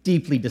be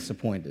deeply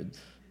disappointed.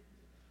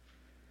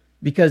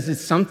 Because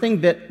it's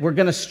something that we're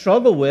going to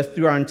struggle with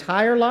through our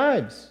entire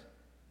lives.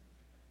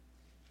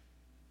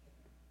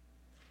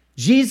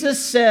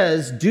 Jesus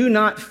says, do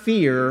not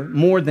fear,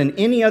 more than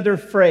any other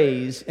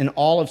phrase in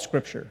all of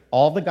Scripture,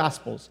 all the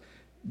Gospels.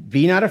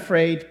 Be not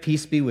afraid,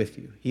 peace be with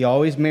you. He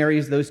always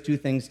marries those two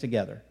things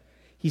together.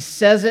 He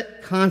says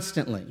it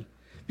constantly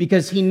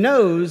because he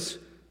knows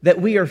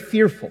that we are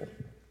fearful.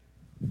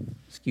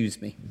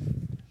 Excuse me.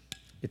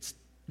 It's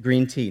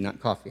green tea, not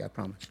coffee, I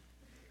promise.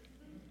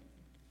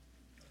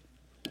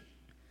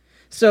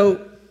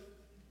 So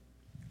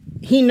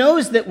he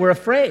knows that we're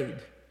afraid.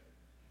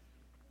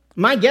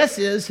 My guess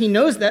is he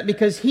knows that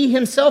because he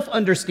himself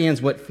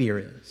understands what fear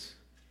is.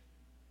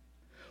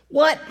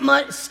 What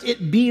must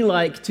it be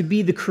like to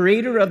be the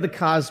creator of the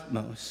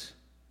cosmos?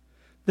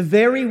 The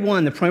very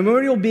one, the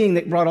primordial being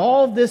that brought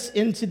all of this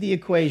into the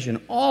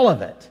equation, all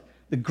of it,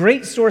 the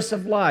great source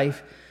of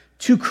life,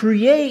 to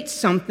create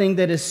something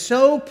that is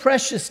so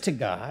precious to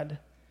God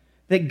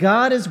that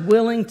God is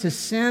willing to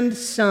send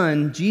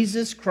Son,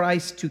 Jesus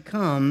Christ, to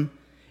come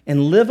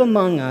and live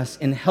among us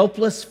in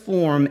helpless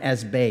form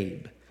as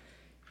babe.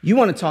 You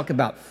want to talk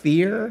about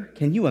fear?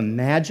 Can you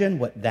imagine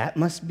what that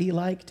must be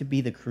like to be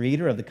the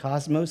creator of the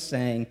cosmos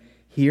saying,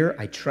 here,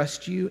 I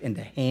trust you, and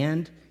to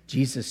hand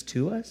Jesus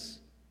to us?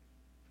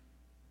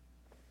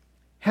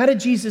 How did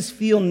Jesus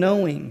feel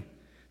knowing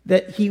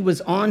that he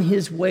was on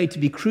his way to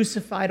be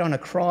crucified on a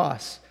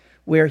cross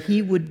where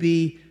he would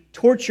be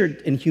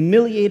tortured and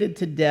humiliated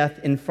to death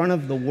in front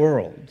of the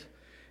world?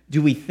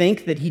 Do we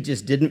think that he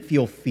just didn't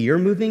feel fear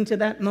moving to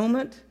that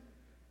moment?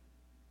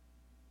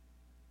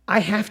 I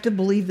have to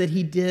believe that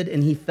he did,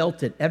 and he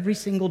felt it every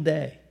single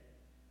day.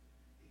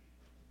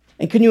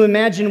 And can you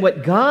imagine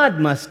what God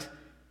must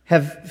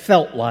have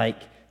felt like,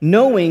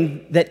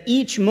 knowing that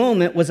each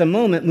moment was a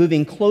moment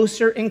moving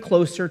closer and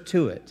closer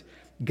to it.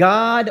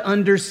 God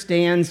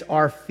understands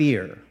our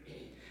fear.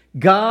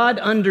 God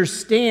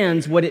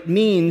understands what it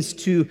means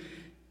to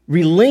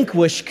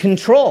relinquish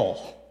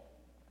control.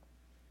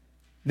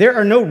 There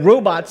are no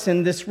robots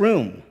in this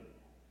room.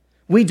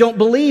 We don't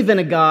believe in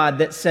a God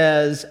that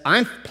says,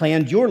 I've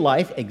planned your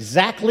life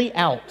exactly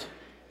out.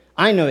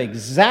 I know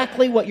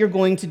exactly what you're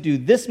going to do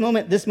this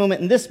moment,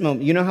 and this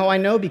moment. You know how I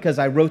know? Because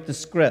I wrote the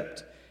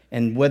script.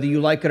 And whether you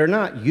like it or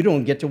not, you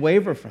don't get to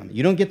waver from it.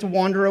 You don't get to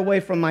wander away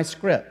from my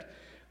script.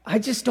 I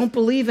just don't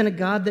believe in a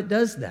God that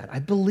does that. I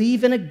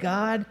believe in a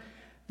God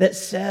that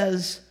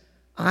says,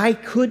 I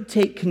could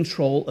take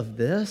control of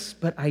this,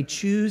 but I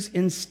choose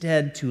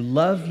instead to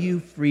love you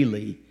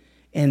freely.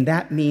 And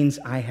that means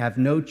I have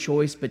no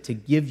choice but to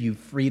give you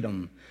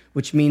freedom,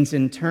 which means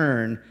in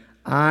turn,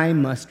 I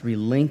must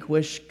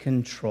relinquish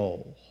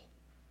control.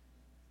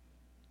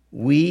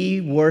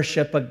 We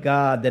worship a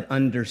God that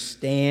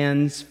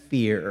understands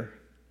fear,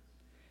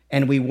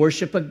 and we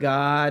worship a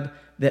God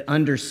that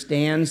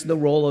understands the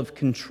role of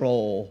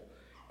control,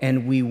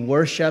 and we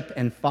worship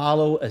and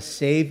follow a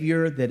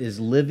Savior that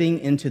is living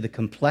into the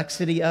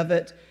complexity of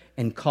it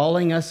and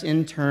calling us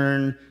in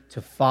turn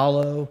to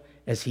follow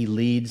as he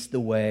leads the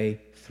way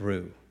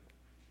through.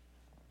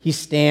 He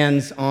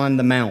stands on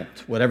the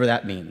mount, whatever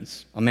that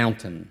means, a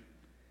mountain.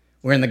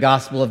 We're in the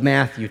Gospel of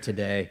Matthew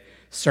today.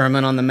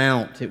 Sermon on the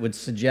Mount. It would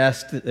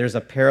suggest that there's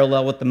a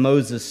parallel with the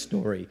Moses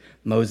story.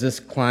 Moses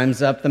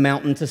climbs up the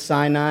mountain to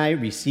Sinai,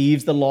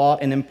 receives the law,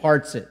 and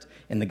imparts it.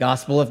 In the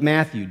Gospel of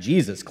Matthew,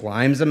 Jesus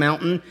climbs a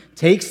mountain,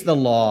 takes the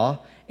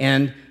law,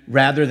 and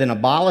rather than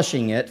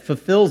abolishing it,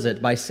 fulfills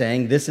it by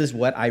saying, this is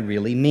what I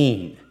really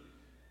mean.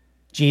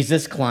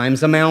 Jesus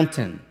climbs a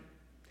mountain.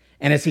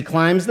 And as he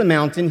climbs the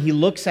mountain, he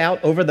looks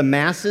out over the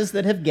masses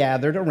that have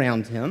gathered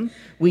around him.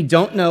 We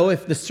don't know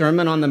if the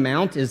Sermon on the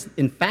Mount is,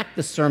 in fact,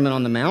 the Sermon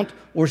on the Mount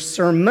or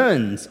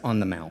sermons on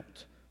the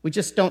Mount. We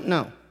just don't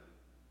know.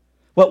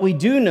 What we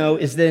do know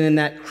is that in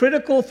that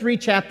critical 3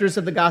 chapters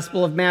of the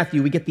Gospel of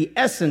Matthew, we get the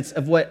essence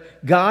of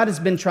what God has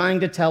been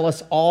trying to tell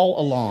us all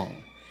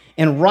along.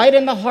 And right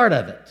in the heart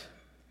of it,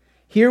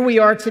 here we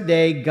are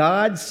today,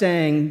 God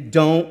saying,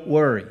 don't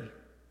worry.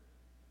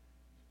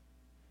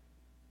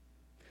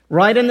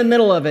 Right in the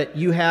middle of it,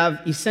 you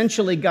have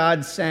essentially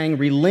God saying,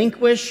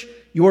 relinquish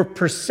your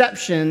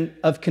perception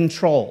of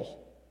control.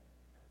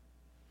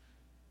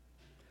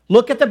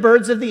 Look at the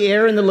birds of the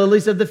air and the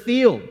lilies of the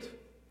field.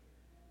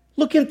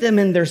 Look at them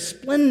in their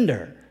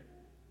splendor.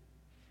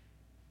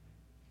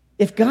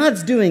 If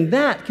God's doing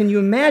that, can you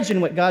imagine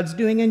what God's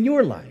doing in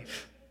your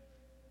life?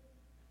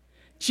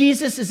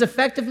 Jesus is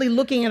effectively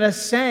looking at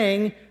us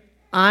saying,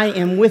 I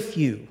am with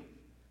you.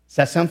 Does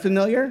that sound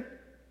familiar?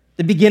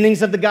 The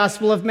beginnings of the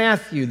Gospel of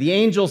Matthew. The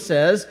angel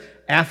says,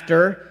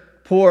 after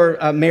poor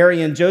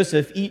Mary and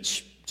Joseph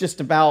each just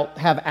about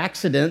have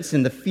accidents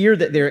in the fear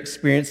that they're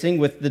experiencing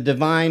with the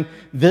divine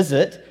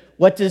visit,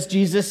 what does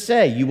Jesus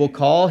say? You will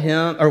call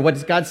him, or what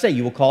does God say?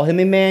 You will call him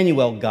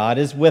Emmanuel. God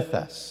is with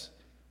us.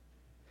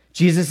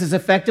 Jesus is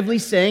effectively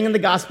saying in the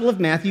Gospel of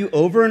Matthew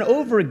over and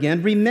over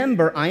again,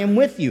 remember, I am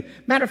with you.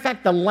 Matter of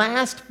fact, the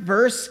last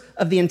verse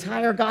of the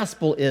entire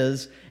Gospel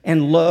is,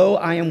 and lo,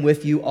 I am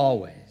with you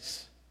always.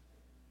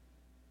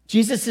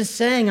 Jesus is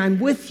saying, I'm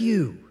with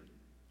you.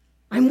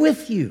 I'm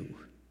with you.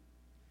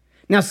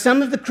 Now,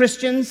 some of the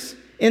Christians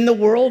in the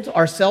world,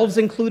 ourselves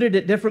included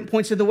at different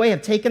points of the way,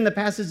 have taken the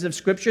passage of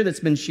Scripture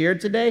that's been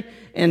shared today,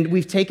 and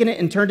we've taken it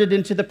and turned it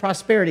into the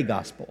prosperity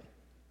gospel.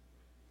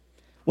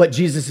 What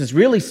Jesus is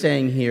really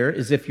saying here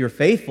is if you're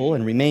faithful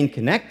and remain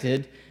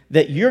connected,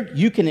 that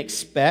you can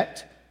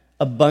expect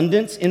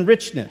abundance and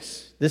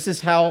richness. This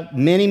is how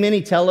many,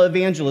 many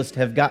televangelists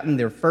have gotten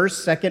their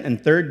first, second,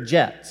 and third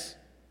jets,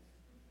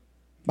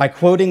 by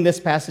quoting this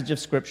passage of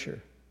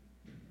Scripture.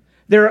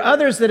 There are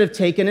others that have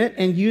taken it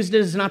and used it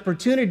as an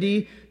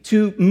opportunity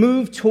to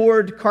move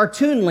toward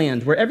cartoon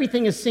land, where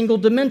everything is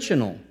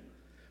single-dimensional,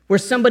 where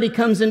somebody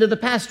comes into the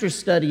pastor's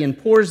study and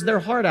pours their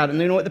heart out, and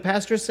you know what the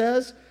pastor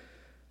says?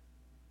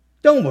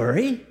 Don't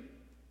worry.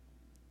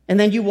 And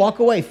then you walk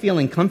away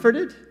feeling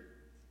comforted?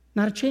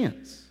 Not a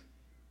chance.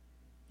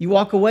 You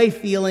walk away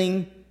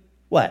feeling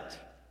what?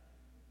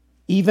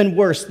 Even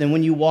worse than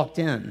when you walked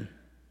in.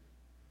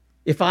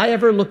 If I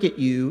ever look at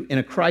you in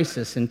a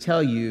crisis and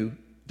tell you,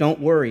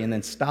 don't worry, and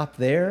then stop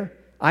there,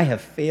 I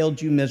have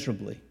failed you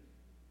miserably.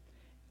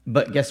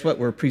 But guess what?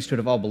 We're a priesthood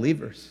of all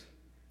believers.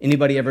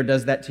 Anybody ever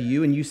does that to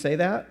you and you say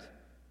that?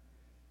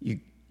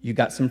 You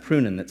got some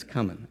pruning that's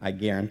coming. I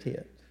guarantee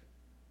it.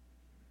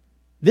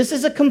 This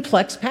is a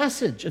complex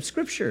passage of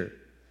Scripture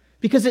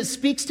because it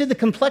speaks to the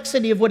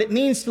complexity of what it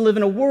means to live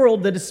in a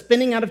world that is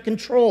spinning out of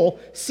control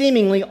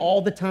seemingly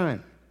all the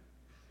time.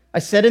 I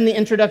said in the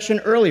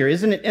introduction earlier,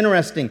 isn't it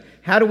interesting?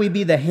 How do we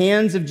be the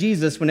hands of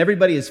Jesus when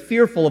everybody is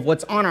fearful of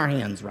what's on our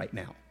hands right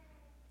now?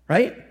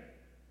 Right?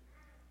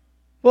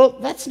 Well,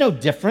 that's no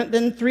different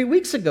than 3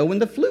 weeks ago when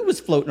the flu was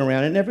floating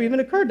around. It never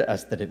even occurred to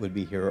us that it would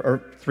be here,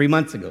 or 3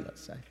 months ago,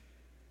 let's say.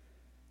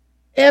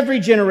 Every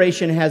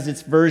generation has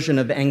its version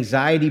of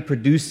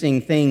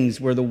anxiety-producing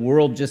things where the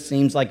world just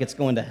seems like it's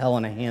going to hell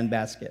in a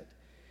handbasket.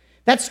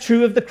 That's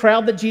true of the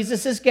crowd that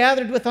Jesus is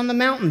gathered with on the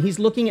mountain. He's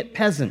looking at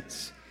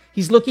peasants.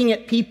 He's looking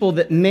at people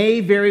that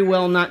may very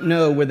well not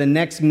know where the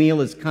next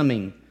meal is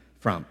coming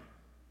from.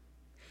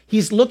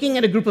 He's looking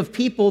at a group of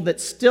people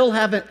that still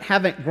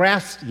haven't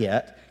grasped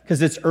yet,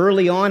 because it's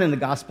early on in the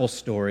gospel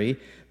story,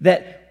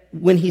 that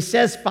when he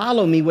says,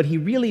 follow me, what he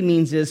really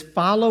means is,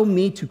 follow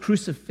me to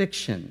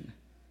crucifixion.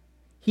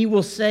 He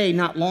will say,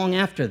 not long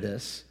after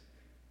this,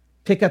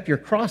 pick up your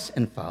cross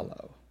and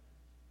follow.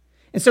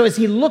 And so as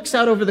he looks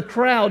out over the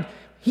crowd,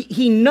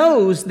 he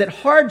knows that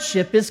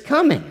hardship is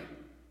coming.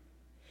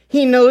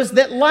 He knows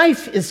that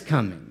life is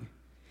coming.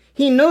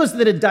 He knows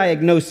that a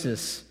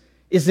diagnosis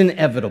is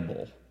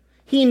inevitable.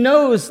 He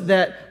knows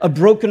that a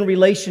broken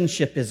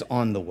relationship is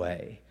on the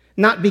way.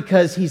 Not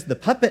because he's the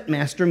puppet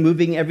master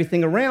moving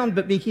everything around,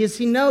 but because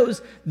he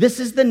knows this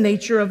is the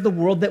nature of the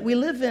world that we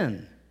live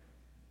in.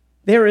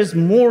 There is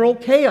moral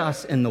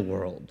chaos in the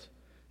world.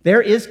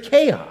 There is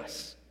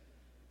chaos.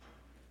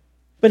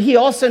 But he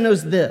also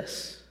knows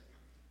this,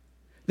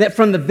 that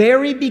from the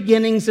very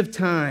beginnings of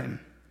time,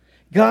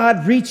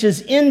 God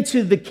reaches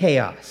into the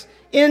chaos,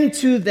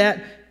 into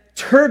that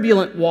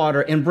turbulent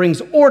water, and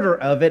brings order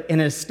of it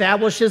and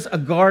establishes a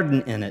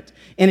garden in it.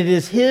 And it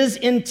is his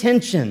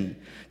intention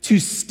to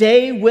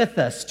stay with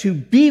us, to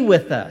be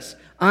with us.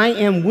 I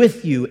am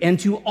with you, and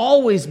to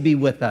always be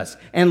with us.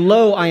 And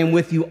lo, I am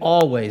with you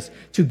always,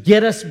 to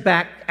get us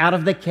back out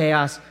of the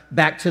chaos,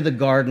 back to the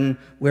garden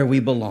where we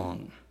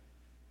belong.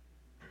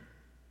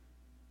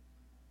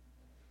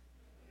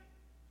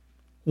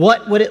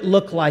 What would it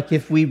look like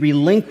if we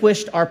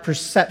relinquished our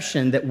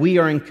perception that we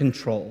are in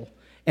control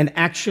and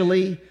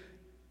actually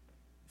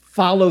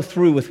follow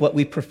through with what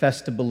we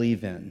profess to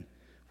believe in,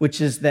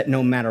 which is that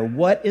no matter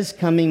what is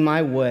coming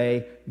my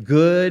way,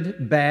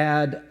 good,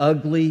 bad,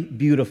 ugly,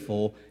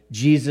 beautiful,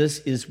 Jesus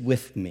is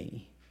with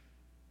me.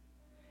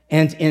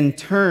 And in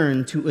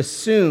turn, to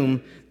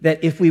assume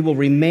that if we will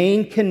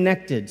remain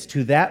connected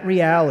to that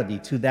reality,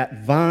 to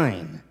that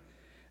vine,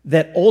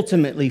 that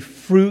ultimately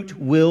fruit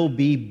will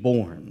be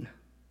born.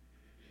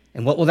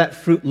 And what will that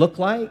fruit look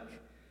like?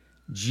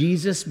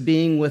 Jesus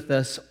being with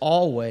us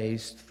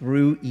always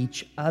through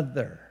each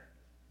other.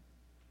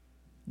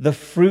 The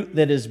fruit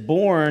that is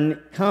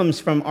born comes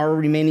from our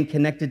remaining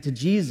connected to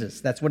Jesus.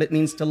 That's what it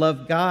means to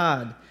love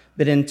God.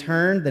 But in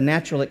turn, the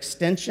natural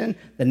extension,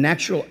 the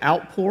natural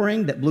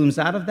outpouring that blooms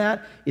out of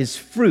that is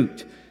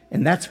fruit.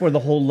 And that's where the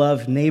whole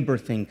love neighbor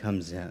thing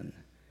comes in.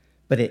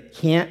 But it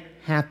can't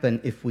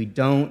happen if we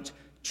don't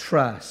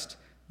trust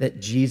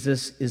that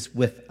Jesus is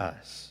with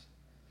us.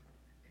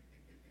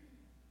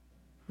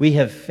 We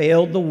have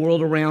failed the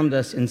world around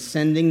us in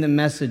sending the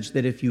message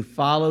that if you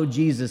follow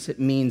Jesus, it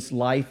means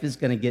life is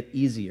going to get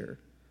easier.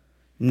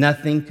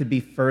 Nothing could be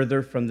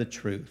further from the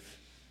truth.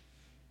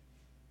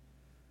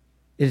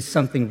 It is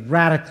something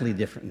radically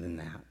different than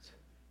that.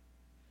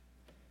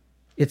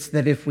 It's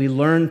that if we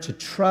learn to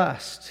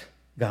trust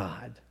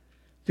God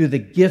through the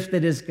gift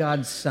that is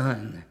God's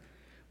Son,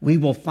 we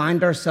will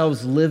find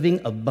ourselves living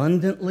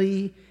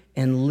abundantly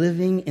and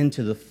living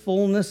into the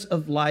fullness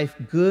of life,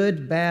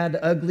 good, bad,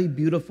 ugly,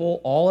 beautiful,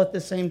 all at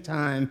the same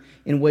time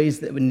in ways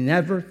that we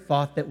never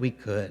thought that we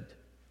could.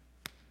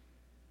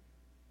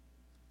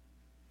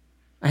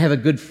 I have a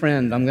good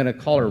friend. I'm going to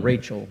call her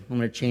Rachel. I'm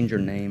going to change her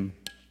name.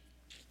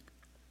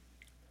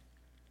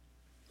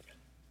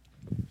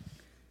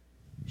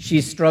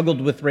 She's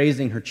struggled with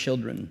raising her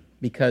children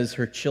because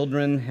her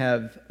children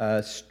have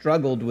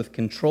struggled with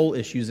control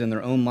issues in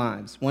their own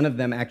lives. One of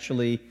them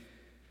actually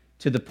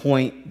to the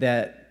point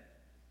that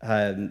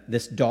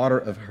this daughter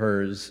of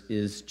hers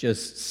is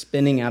just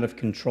spinning out of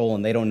control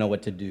and they don't know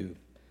what to do.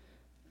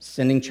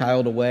 Sending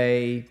child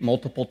away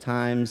multiple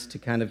times to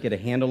kind of get a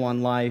handle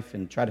on life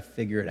and try to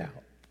figure it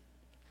out.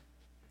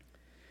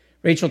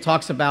 Rachel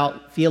talks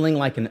about feeling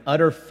like an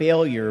utter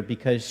failure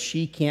because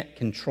she can't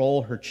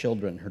control her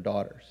children, her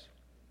daughters.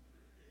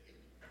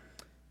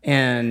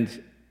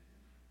 And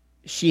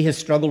she has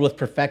struggled with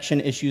perfection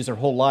issues her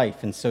whole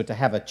life. And so to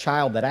have a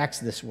child that acts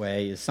this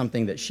way is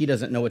something that she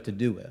doesn't know what to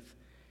do with,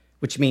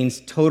 which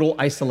means total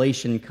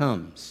isolation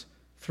comes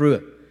through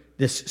it.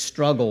 This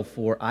struggle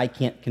for, I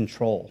can't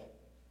control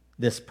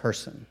this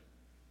person.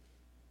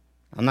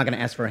 I'm not going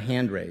to ask for a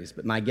hand raise,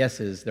 but my guess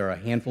is there are a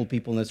handful of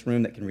people in this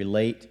room that can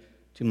relate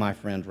to my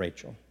friend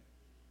Rachel.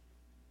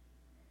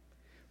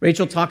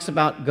 Rachel talks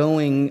about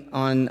going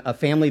on a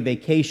family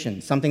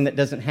vacation, something that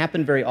doesn't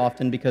happen very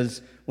often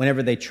because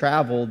whenever they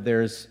travel,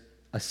 there's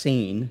a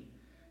scene.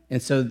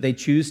 And so they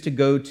choose to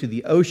go to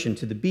the ocean,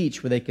 to the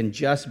beach, where they can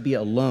just be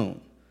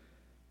alone.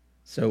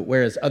 So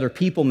whereas other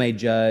people may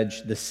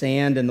judge, the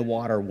sand and the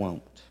water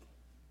won't.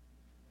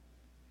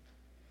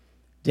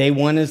 Day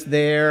one is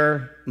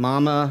there,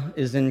 mama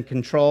is in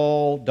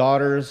control,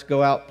 daughters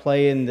go out,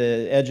 play in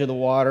the edge of the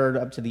water,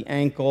 up to the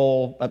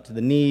ankle, up to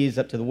the knees,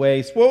 up to the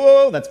waist.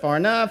 Whoa, that's far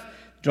enough.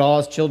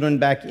 Draws children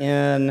back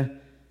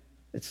in.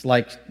 It's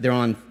like they're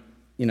on,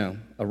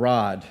 a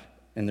rod,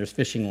 and there's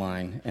fishing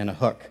line and a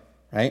hook,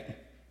 right?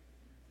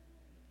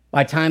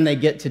 By the time they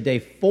get to day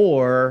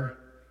 4,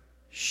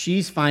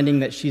 she's finding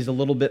that she's a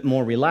little bit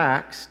more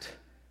relaxed,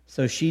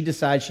 so she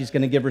decides she's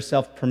going to give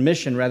herself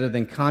permission rather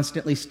than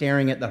constantly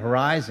staring at the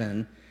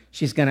horizon.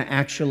 She's going to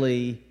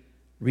actually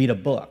read a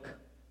book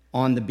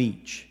on the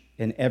beach,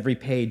 and every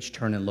page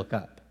turn and look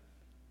up.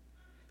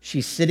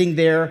 She's sitting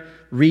there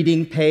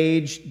reading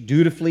page,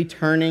 dutifully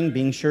turning,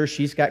 being sure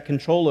she's got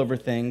control over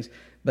things,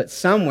 but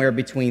somewhere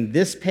between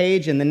this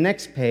page and the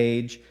next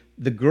page,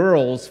 the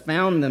girls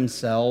found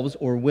themselves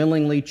or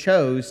willingly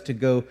chose to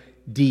go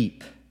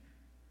deep.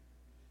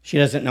 She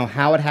doesn't know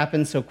how it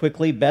happened so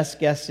quickly. Best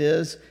guess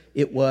is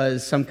it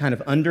was some kind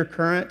of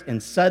undercurrent,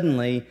 and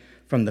suddenly,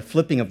 from the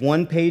flipping of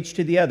one page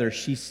to the other,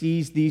 she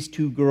sees these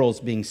 2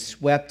 girls being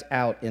swept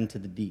out into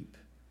the deep,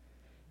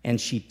 and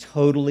she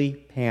totally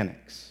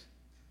panics.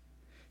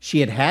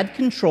 She had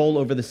control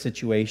over the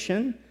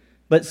situation,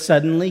 but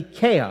suddenly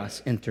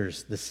chaos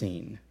enters the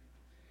scene.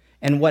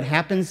 And what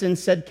happens in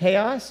said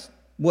chaos?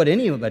 What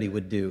anybody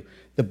would do.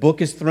 The book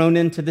is thrown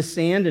into the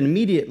sand, and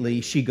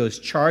immediately she goes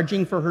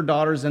charging for her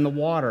daughters in the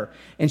water.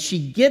 And she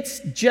gets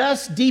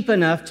just deep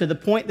enough to the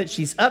point that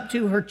she's up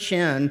to her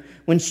chin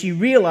when she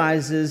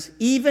realizes,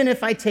 even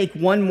if I take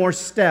one more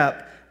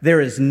step,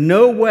 there is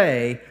no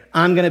way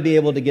I'm going to be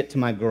able to get to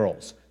my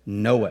girls.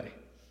 No way.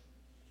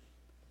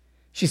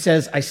 She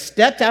says, I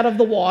stepped out of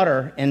the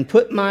water and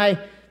put my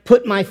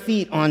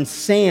feet on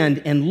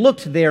sand and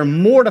looked there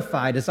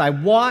mortified as I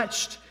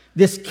watched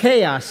this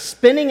chaos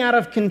spinning out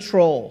of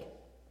control.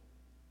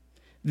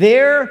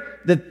 There,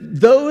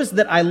 those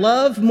that I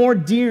love more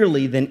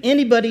dearly than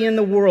anybody in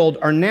the world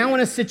are now in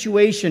a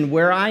situation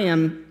where I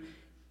am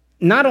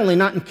not only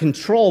not in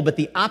control, but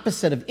the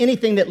opposite of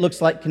anything that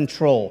looks like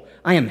control.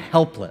 I am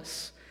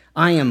helpless.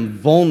 I am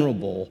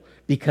vulnerable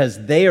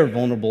because they are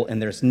vulnerable,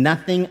 and there's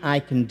nothing I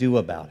can do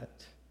about it.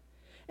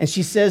 And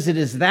she says it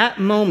is that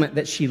moment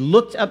that she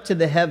looked up to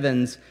the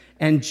heavens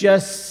and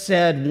just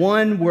said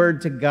one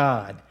word to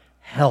God,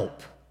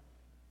 help.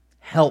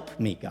 Help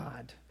me,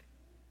 God.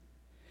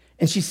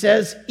 And she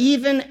says,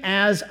 even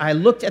as I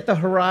looked at the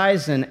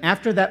horizon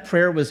after that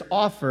prayer was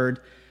offered,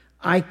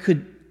 I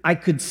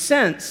could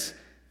sense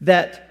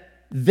that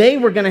they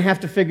were going to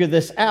have to figure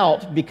this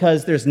out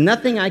because there's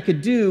nothing I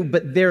could do,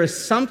 but there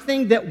is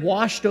something that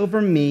washed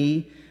over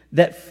me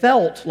that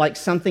felt like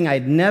something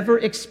I'd never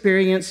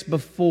experienced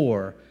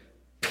before.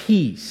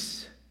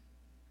 Peace.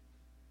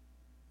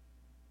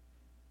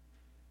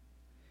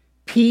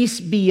 Peace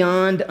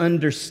beyond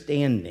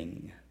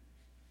understanding.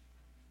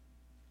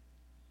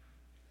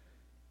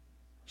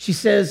 She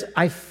says,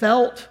 I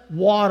felt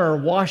water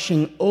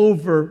washing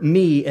over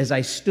me as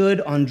I stood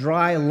on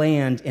dry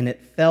land, and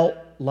it felt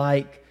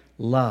like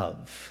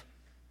love.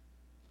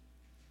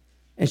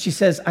 And she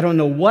says, I don't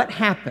know what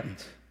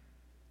happened.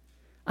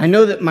 I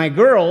know that my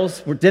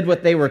girls did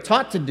what they were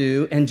taught to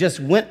do and just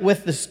went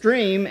with the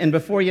stream, and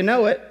before you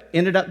know it,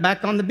 ended up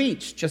back on the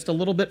beach just a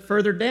little bit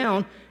further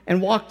down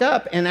and walked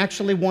up and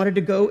actually wanted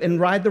to go and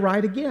ride the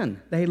ride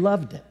again. They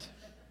loved it.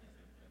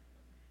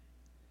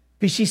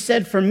 But she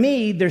said, for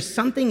me, there's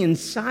something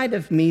inside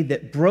of me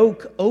that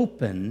broke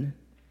open,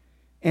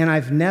 and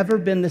I've never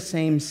been the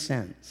same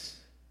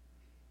since.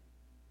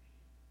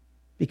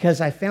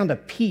 Because I found a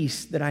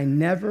peace that I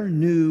never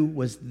knew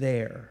was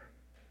there.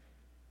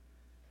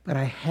 But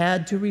I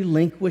had to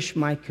relinquish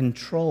my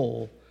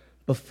control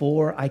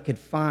before I could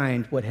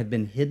find what had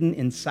been hidden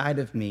inside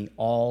of me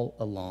all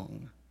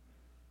along.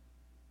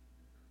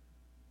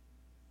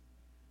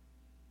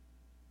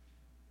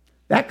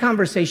 That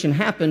conversation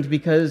happened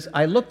because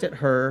I looked at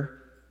her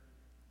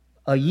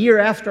a year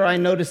after I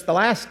noticed the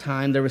last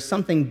time. There was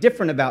something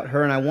different about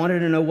her, and I wanted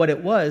to know what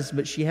it was,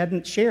 but she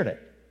hadn't shared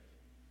it.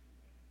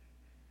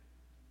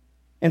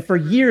 And for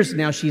years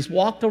now, she's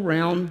walked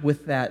around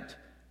with that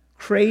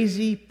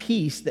crazy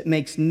peace that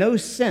makes no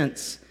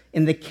sense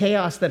in the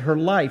chaos that her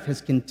life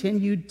has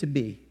continued to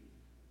be.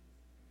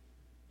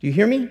 Do you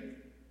hear me?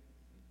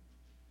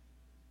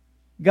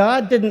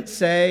 God didn't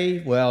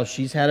say, well,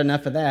 she's had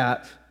enough of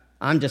that.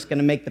 I'm just going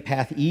to make the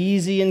path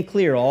easy and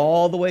clear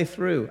all the way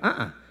through.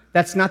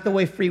 That's not the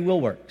way free will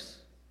works.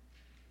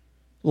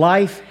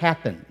 Life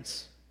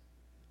happens.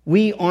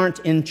 We aren't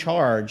in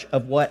charge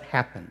of what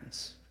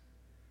happens.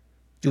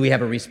 Do we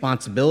have a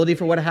responsibility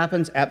for what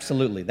happens?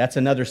 Absolutely. That's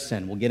another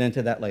sin. We'll get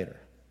into that later.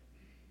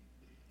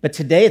 But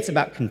today it's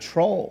about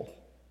control.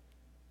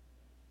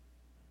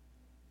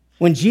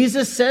 When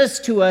Jesus says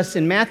to us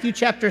in Matthew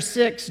chapter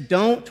 6,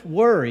 don't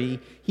worry,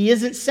 he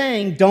isn't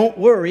saying, don't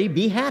worry,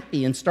 be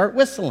happy and start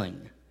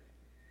whistling.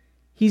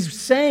 He's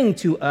saying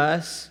to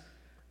us,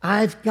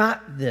 I've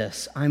got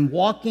this. I'm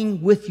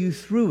walking with you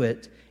through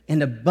it,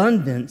 and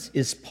abundance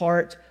is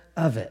part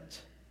of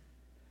it.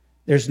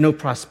 There's no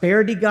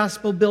prosperity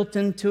gospel built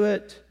into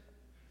it.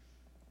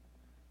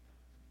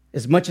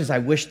 As much as I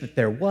wish that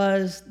there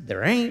was,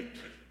 there ain't.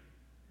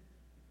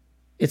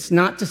 It's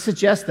not to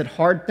suggest that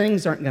hard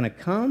things aren't going to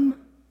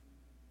come,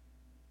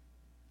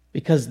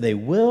 because they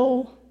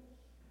will,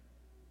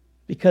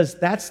 because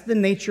that's the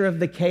nature of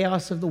the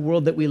chaos of the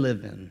world that we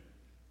live in.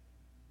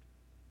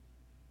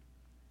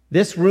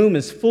 This room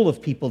is full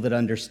of people that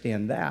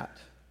understand that.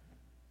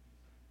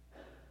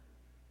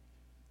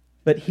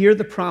 But hear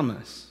the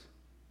promise.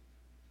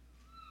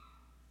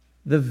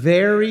 The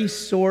very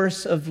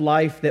source of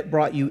life that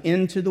brought you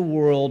into the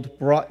world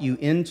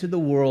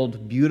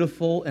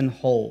beautiful and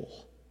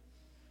whole.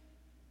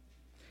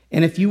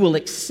 And if you will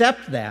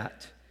accept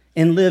that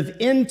and live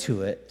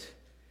into it,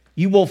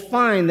 you will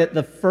find that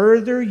the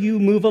further you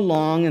move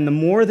along and the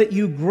more that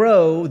you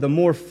grow, the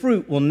more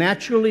fruit will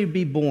naturally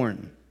be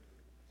born.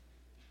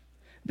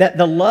 That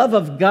the love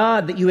of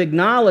God that you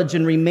acknowledge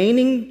in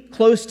remaining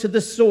close to the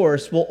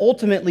source will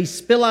ultimately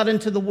spill out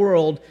into the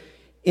world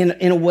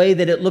in a way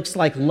that it looks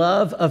like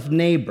love of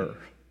neighbor.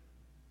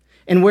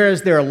 And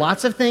whereas there are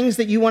lots of things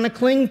that you want to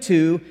cling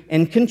to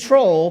and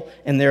control,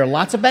 and there are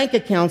lots of bank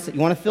accounts that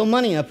you want to fill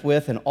money up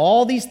with, and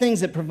all these things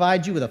that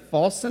provide you with a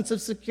false sense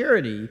of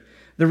security,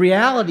 the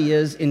reality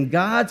is, in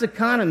God's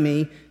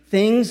economy,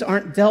 things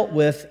aren't dealt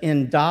with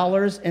in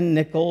dollars and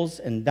nickels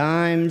and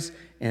dimes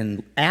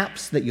and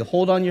apps that you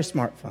hold on your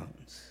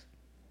smartphones.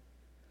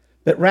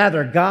 But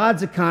rather,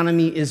 God's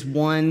economy is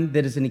one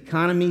that is an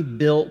economy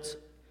built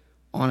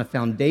on a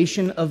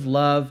foundation of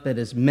love that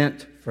is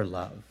meant for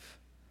love.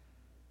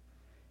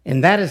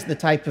 And that is the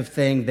type of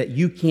thing that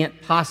you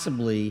can't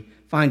possibly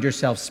find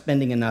yourself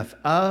spending enough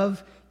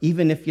of,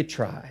 even if you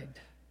tried.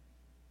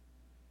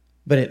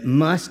 But it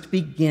must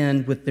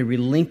begin with the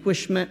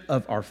relinquishment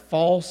of our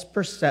false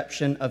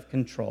perception of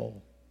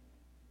control.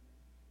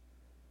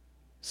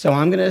 So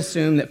I'm going to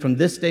assume that from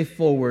this day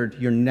forward,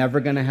 you're never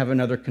going to have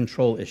another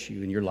control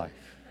issue in your life.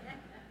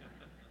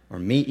 Or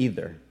me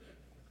either.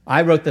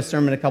 I wrote this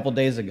sermon a couple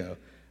days ago.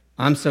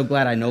 I'm so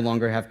glad I no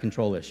longer have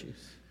control issues.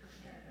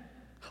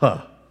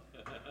 Huh.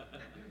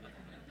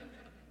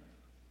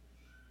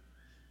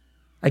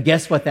 I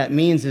guess what that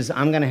means is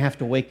I'm going to have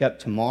to wake up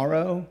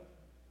tomorrow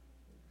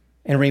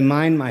and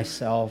remind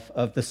myself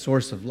of the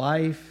source of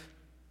life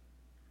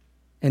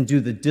and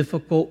do the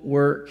difficult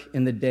work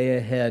in the day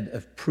ahead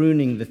of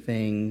pruning the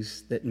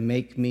things that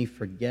make me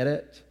forget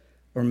it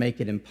or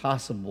make it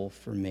impossible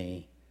for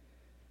me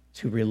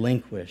to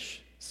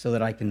relinquish so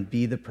that I can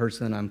be the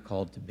person I'm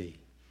called to be.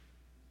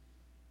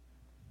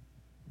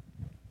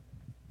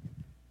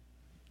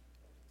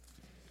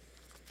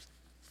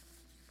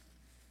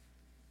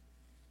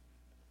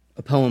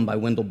 A poem by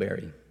Wendell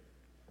Berry.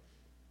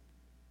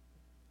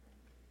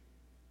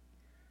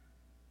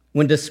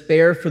 When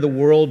despair for the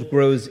world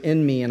grows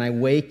in me and I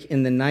wake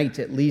in the night,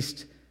 at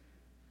least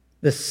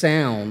the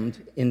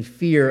sound in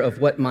fear of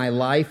what my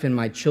life and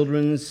my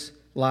children's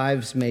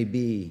lives may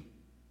be.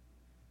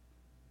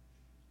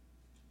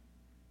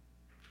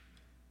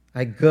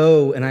 I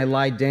go and I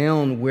lie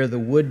down where the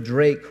wood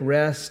drake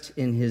rests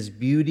in his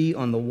beauty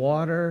on the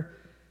water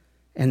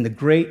and the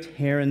great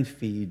heron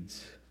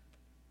feeds.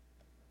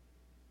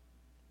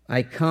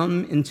 I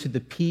come into the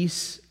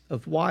peace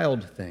of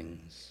wild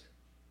things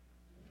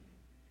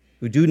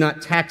who do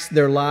not tax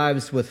their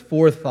lives with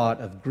forethought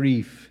of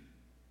grief.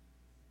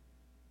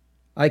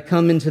 I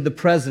come into the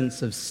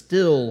presence of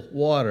still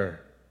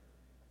water,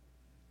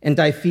 and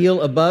I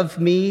feel above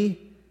me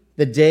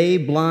the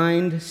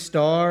day-blind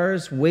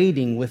stars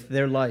waiting with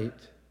their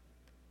light.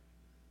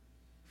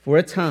 For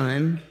a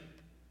time,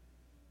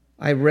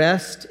 I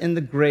rest in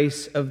the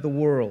grace of the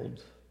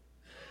world,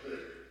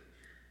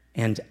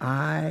 and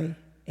I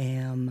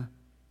am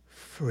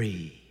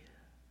free.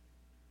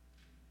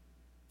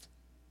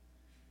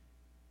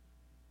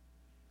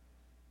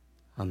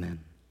 Amen.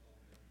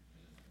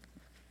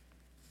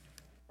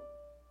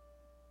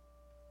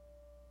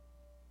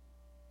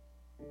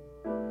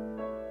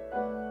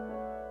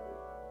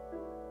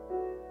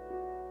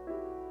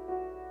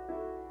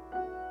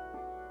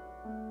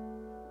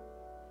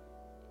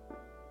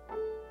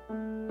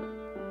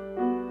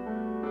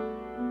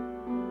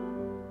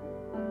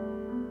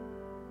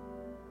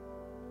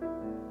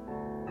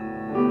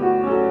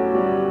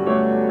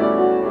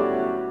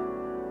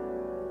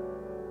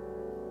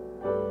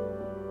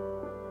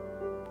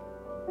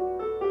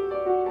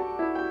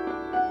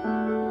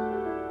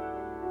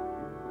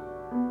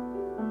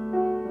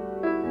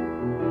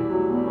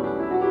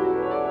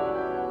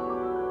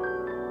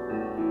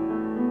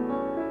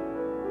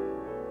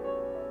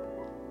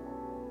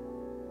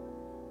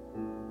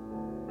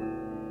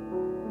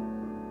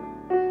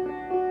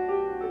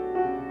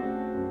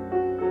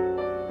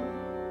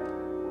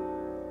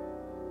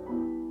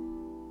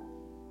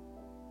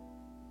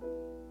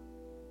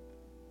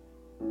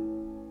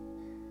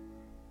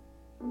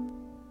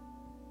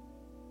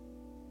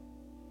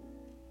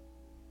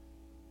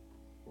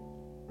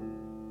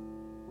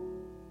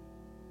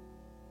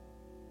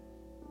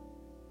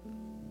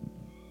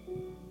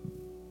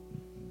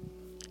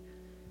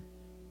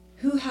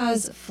 Who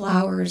has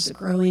flowers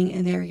growing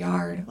in their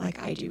yard like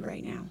I do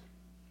right now?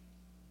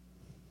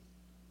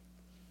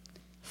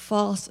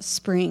 False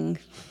spring.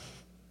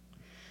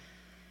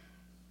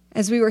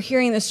 As we were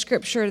hearing the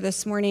scripture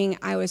this morning,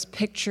 I was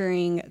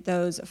picturing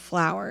those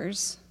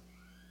flowers.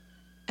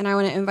 And I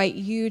want to invite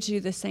you to do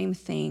the same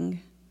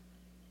thing.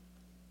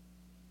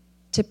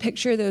 To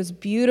picture those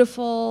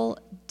beautiful,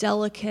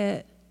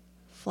 delicate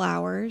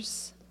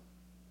flowers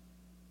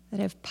that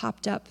have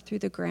popped up through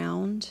the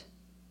ground,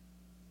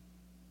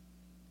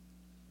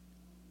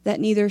 that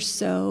neither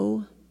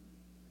sow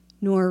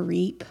nor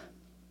reap,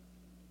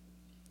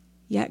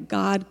 yet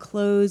God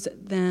clothes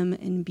them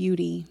in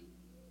beauty.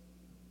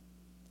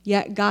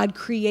 Yet God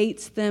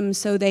creates them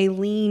so they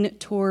lean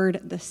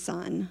toward the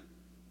sun.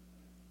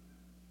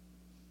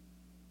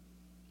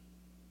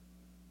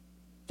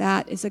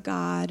 That is a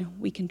God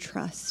we can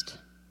trust,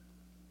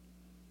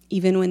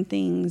 even when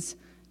things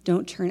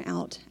don't turn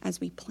out as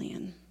we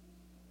plan.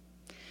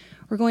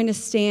 We're going to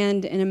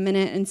stand in a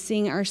minute and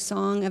sing our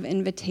song of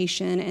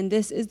invitation, and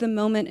this is the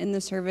moment in the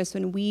service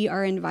when we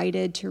are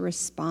invited to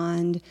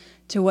respond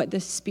to what the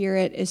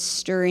Spirit is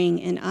stirring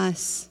in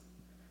us,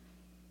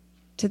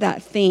 to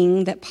that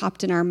thing that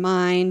popped in our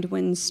mind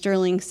when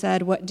Sterling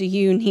said, "What do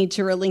you need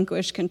to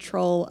relinquish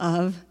control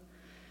of?"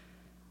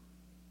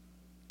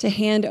 To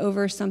hand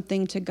over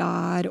something to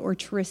God or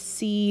to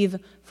receive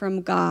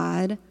from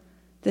God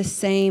the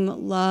same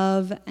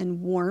love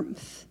and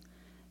warmth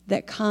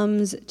that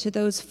comes to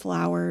those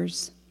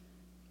flowers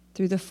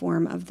through the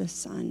form of the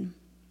sun.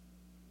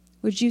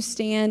 Would you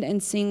stand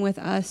and sing with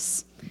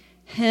us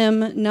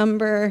hymn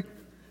number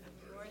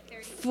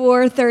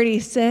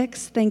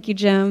 436? Thank you,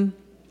 Jim.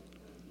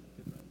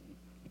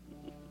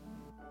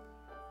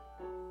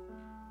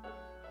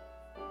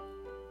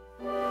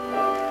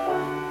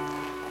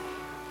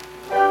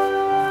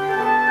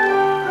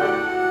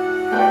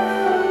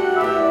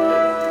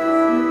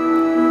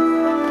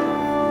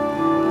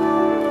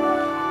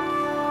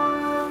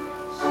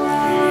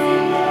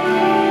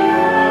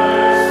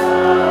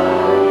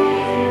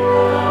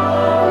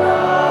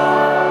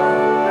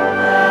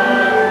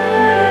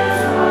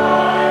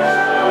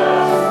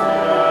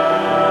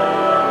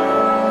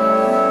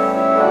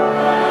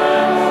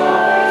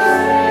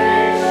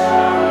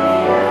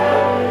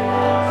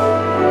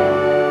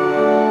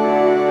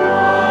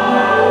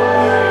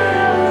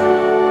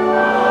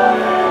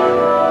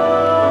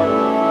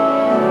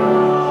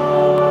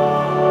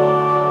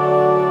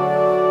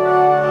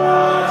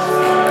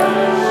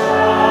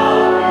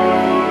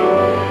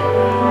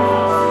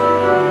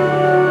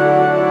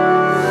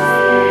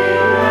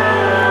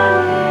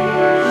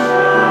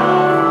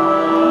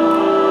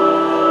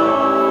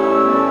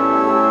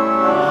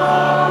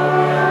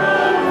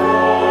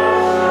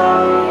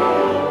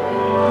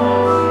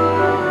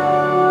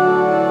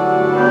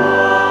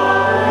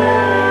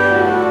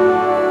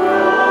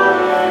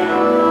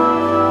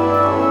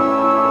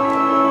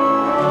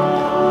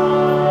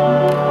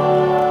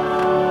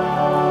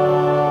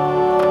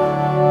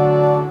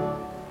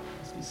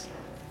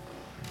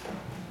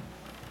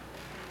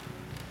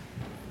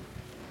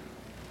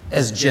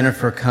 As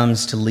Jennifer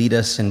comes to lead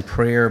us in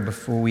prayer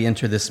before we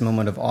enter this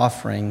moment of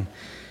offering,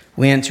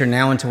 we enter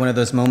now into one of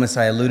those moments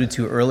I alluded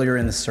to earlier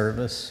in the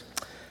service.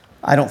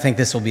 I don't think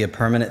this will be a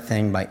permanent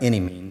thing by any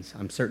means.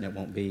 I'm certain it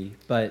won't be,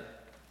 but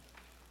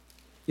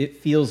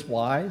it feels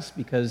wise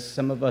because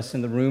some of us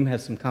in the room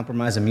have some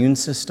compromised immune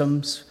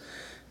systems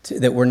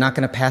that we're not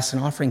going to pass an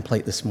offering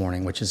plate this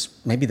morning, which is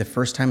maybe the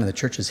first time in the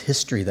church's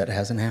history that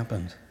hasn't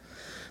happened.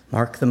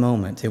 Mark the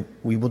moment.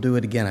 We will do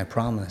it again, I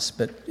promise.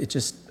 But it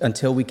just,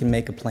 until we can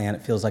make a plan,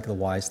 it feels like the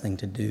wise thing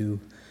to do.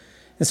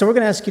 And so we're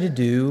going to ask you to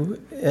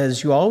do,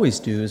 as you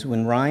always do, is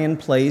when Ryan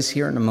plays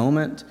here in a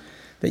moment,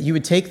 that you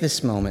would take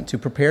this moment to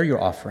prepare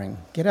your offering.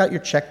 Get out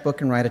your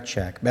checkbook and write a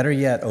check. Better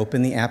yet,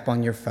 open the app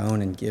on your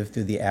phone and give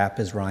through the app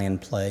as Ryan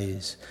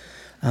plays.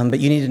 But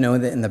you need to know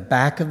that in the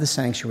back of the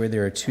sanctuary,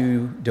 there are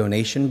 2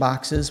 donation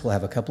boxes. We'll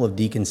have a couple of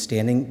deacons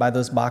standing by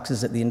those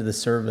boxes at the end of the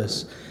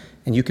service.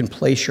 And you can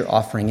place your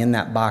offering in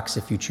that box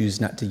if you choose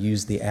not to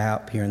use the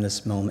app here in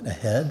this moment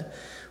ahead.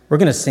 We're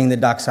going to sing the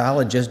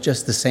doxology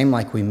just the same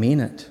like we mean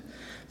it.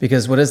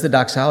 Because what is the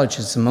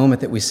doxology? It's a moment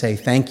that we say,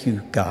 thank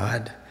you,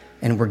 God,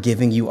 and we're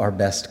giving you our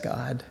best,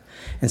 God.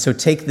 And so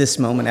take this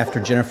moment after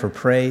Jennifer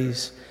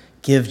prays,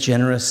 give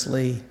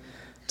generously,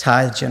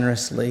 tithe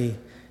generously,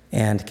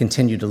 and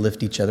continue to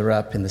lift each other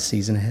up in the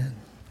season ahead.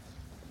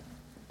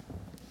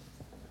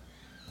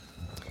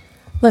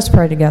 Let's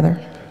pray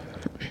together.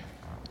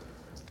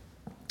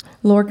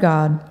 Lord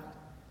God,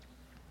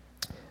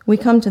 we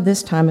come to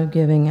this time of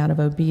giving out of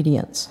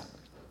obedience,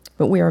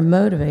 but we are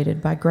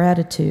motivated by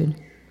gratitude.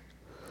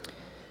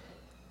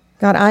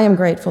 God, I am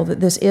grateful that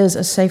this is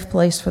a safe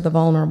place for the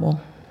vulnerable.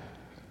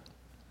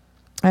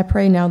 I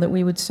pray now that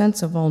we would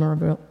sense a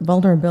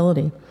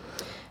vulnerability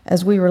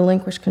as we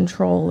relinquish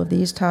control of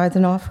these tithes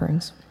and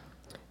offerings,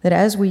 that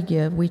as we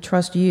give, we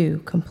trust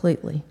you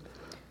completely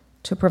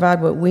to provide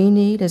what we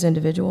need as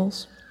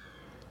individuals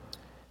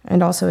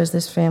and also as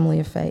this family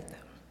of faith.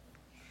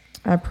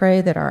 I pray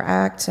that our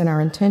acts and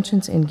our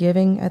intentions in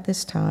giving at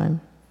this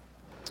time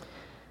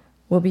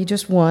will be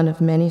just one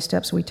of many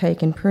steps we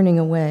take in pruning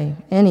away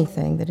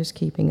anything that is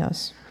keeping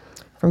us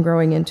from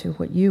growing into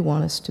what you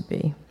want us to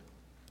be.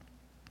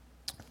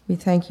 We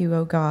thank you,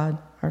 O God,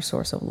 our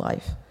source of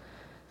life.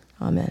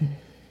 Amen.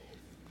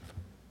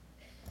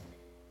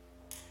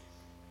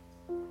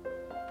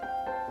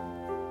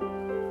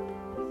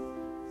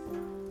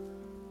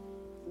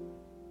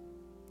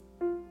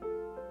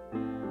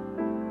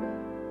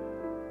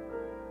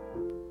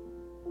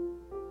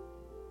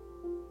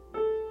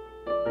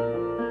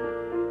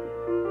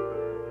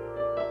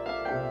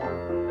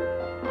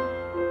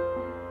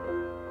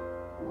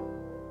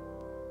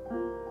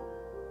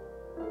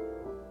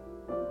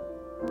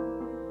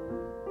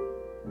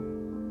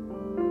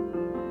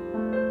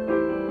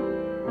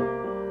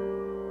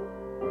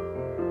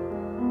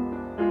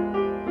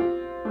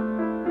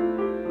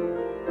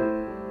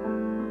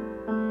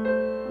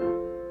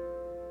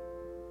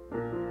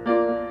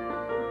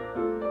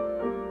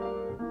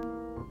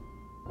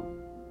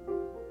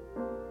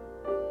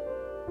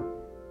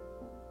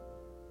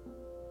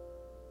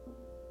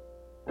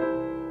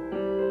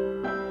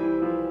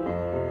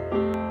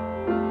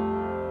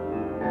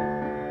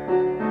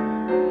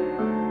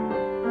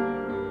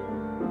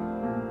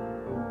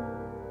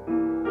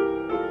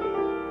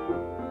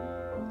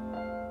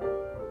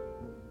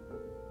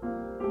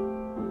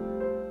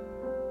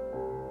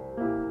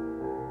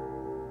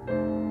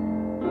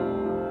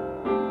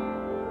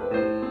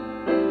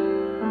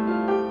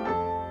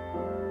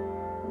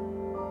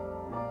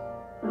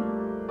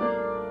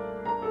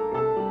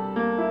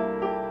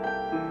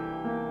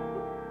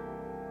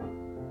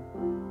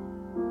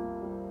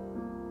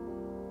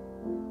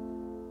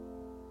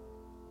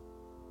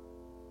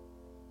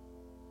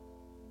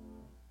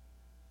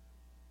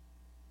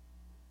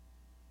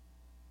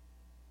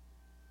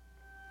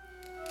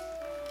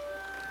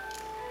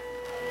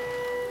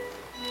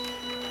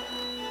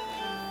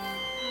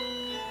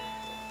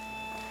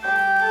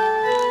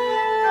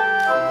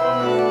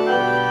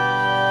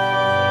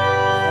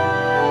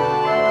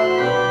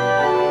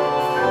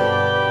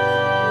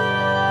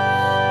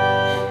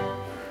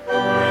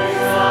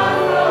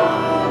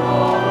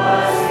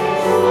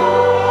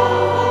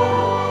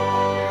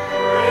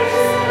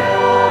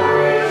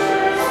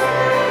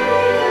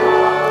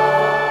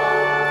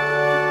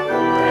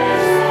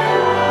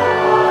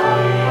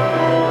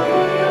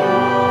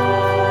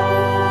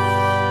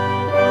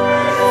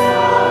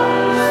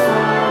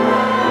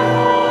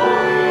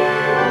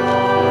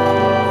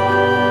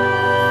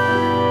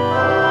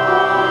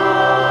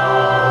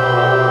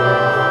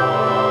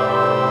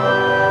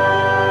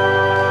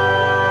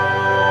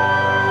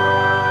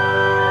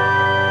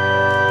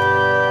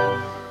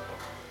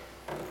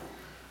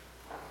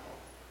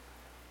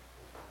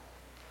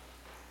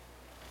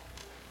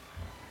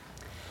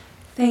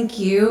 Thank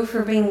you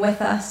for being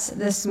with us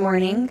this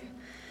morning.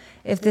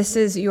 If this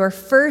is your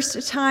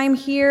first time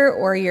here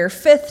or your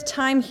fifth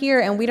time here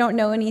and we don't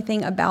know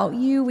anything about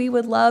you, we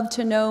would love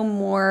to know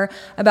more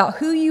about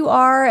who you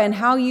are and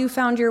how you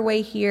found your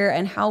way here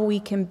and how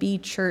we can be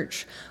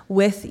church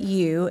with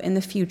you in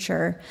the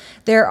future.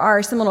 There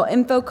are some little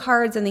info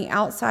cards on the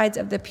outsides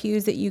of the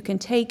pews that you can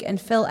take and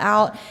fill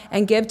out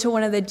and give to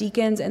one of the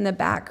deacons in the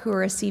back who are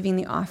receiving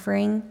the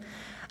offering.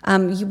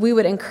 We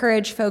would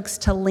encourage folks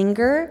to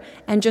linger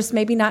and just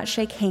maybe not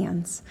shake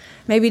hands.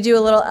 Maybe do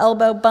a little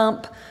elbow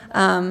bump.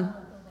 No,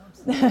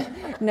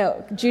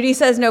 Judy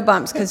says no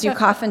bumps because you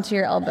cough into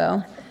your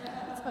elbow.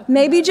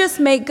 Maybe just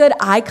make good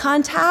eye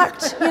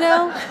contact,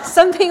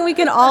 something we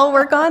can all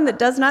work on that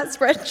does not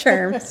spread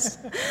germs.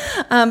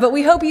 But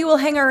we hope you will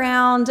hang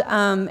around,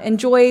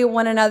 enjoy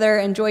one another,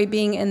 enjoy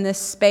being in this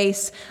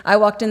space. I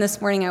walked in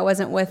this morning, I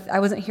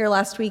wasn't here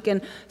last week,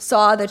 and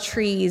saw the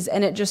trees,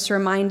 and it just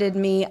reminded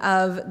me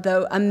of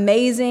the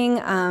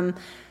amazing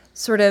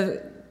sort of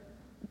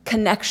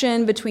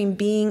connection between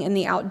being in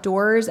the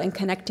outdoors and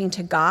connecting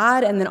to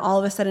God, and then all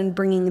of a sudden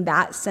bringing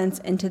that sense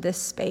into this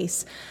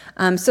space.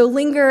 So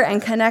linger and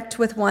connect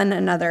with one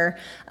another.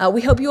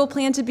 We hope you will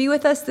plan to be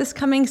with us this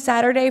coming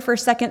Saturday for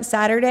Second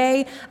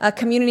Saturday.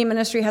 Community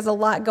ministry has a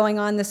lot going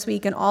on this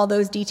week, and all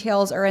those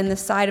details are in the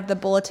side of the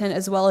bulletin,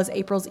 as well as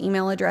April's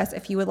email address.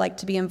 If you would like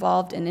to be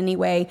involved in any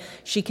way,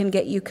 she can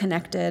get you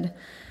connected.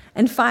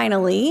 And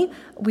finally,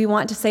 we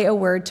want to say a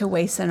word to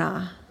Wei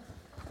Sana.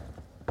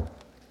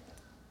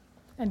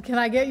 And can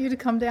I get you to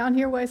come down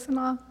here, Wei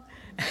Sana?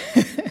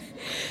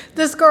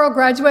 This girl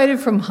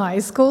graduated from high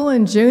school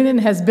in June and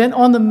has been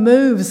on the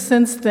move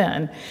since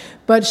then.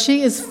 But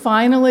she is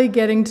finally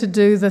getting to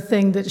do the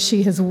thing that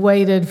she has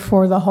waited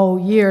for the whole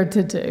year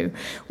to do.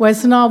 Wei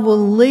Sana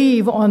will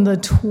leave on the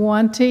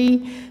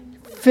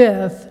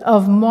 25th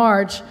of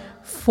March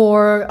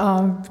for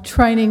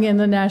training in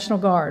the National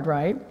Guard,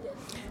 right?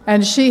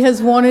 And she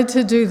has wanted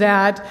to do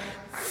that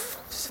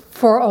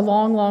for a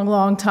long, long,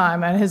 long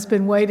time, and has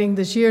been waiting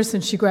this year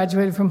since she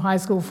graduated from high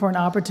school for an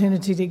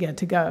opportunity to get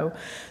to go.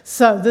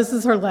 So this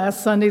is her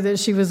last Sunday that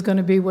she was going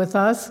to be with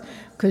us,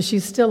 because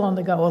she's still on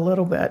the go a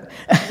little bit.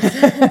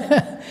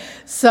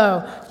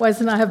 So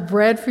Wes and I have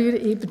bread for you to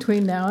eat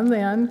between now and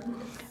then.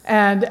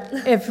 And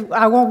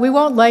we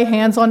won't lay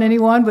hands on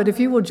anyone, but if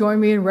you will join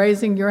me in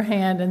raising your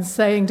hand and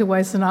saying to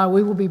Wes and I,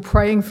 we will be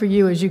praying for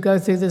you as you go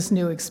through this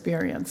new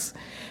experience,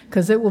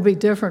 because it will be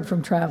different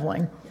from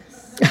traveling.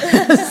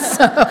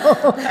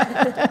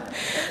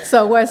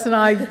 So Wes and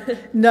I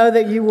know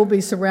that you will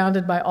be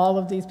surrounded by all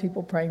of these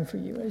people praying for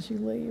you as you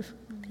leave.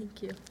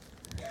 Thank you.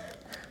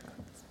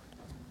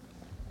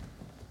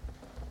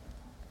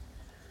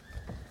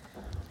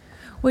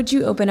 Would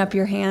you open up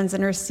your hands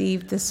and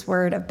receive this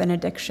word of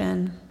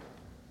benediction?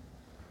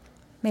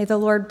 May the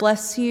Lord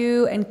bless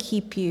you and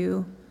keep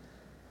you.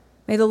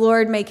 May the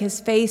Lord make his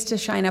face to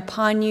shine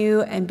upon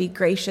you and be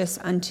gracious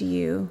unto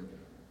you.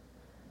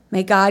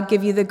 May God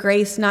give you the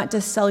grace not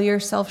to sell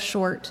yourself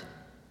short,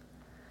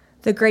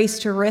 the grace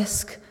to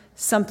risk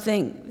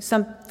something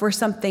for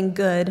something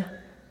good,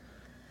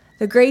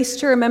 the grace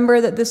to remember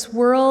that this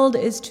world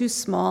is too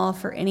small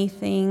for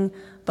anything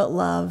but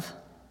love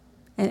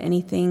and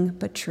anything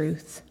but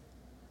truth.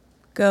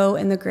 Go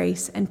in the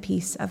grace and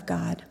peace of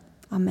God.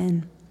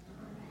 Amen.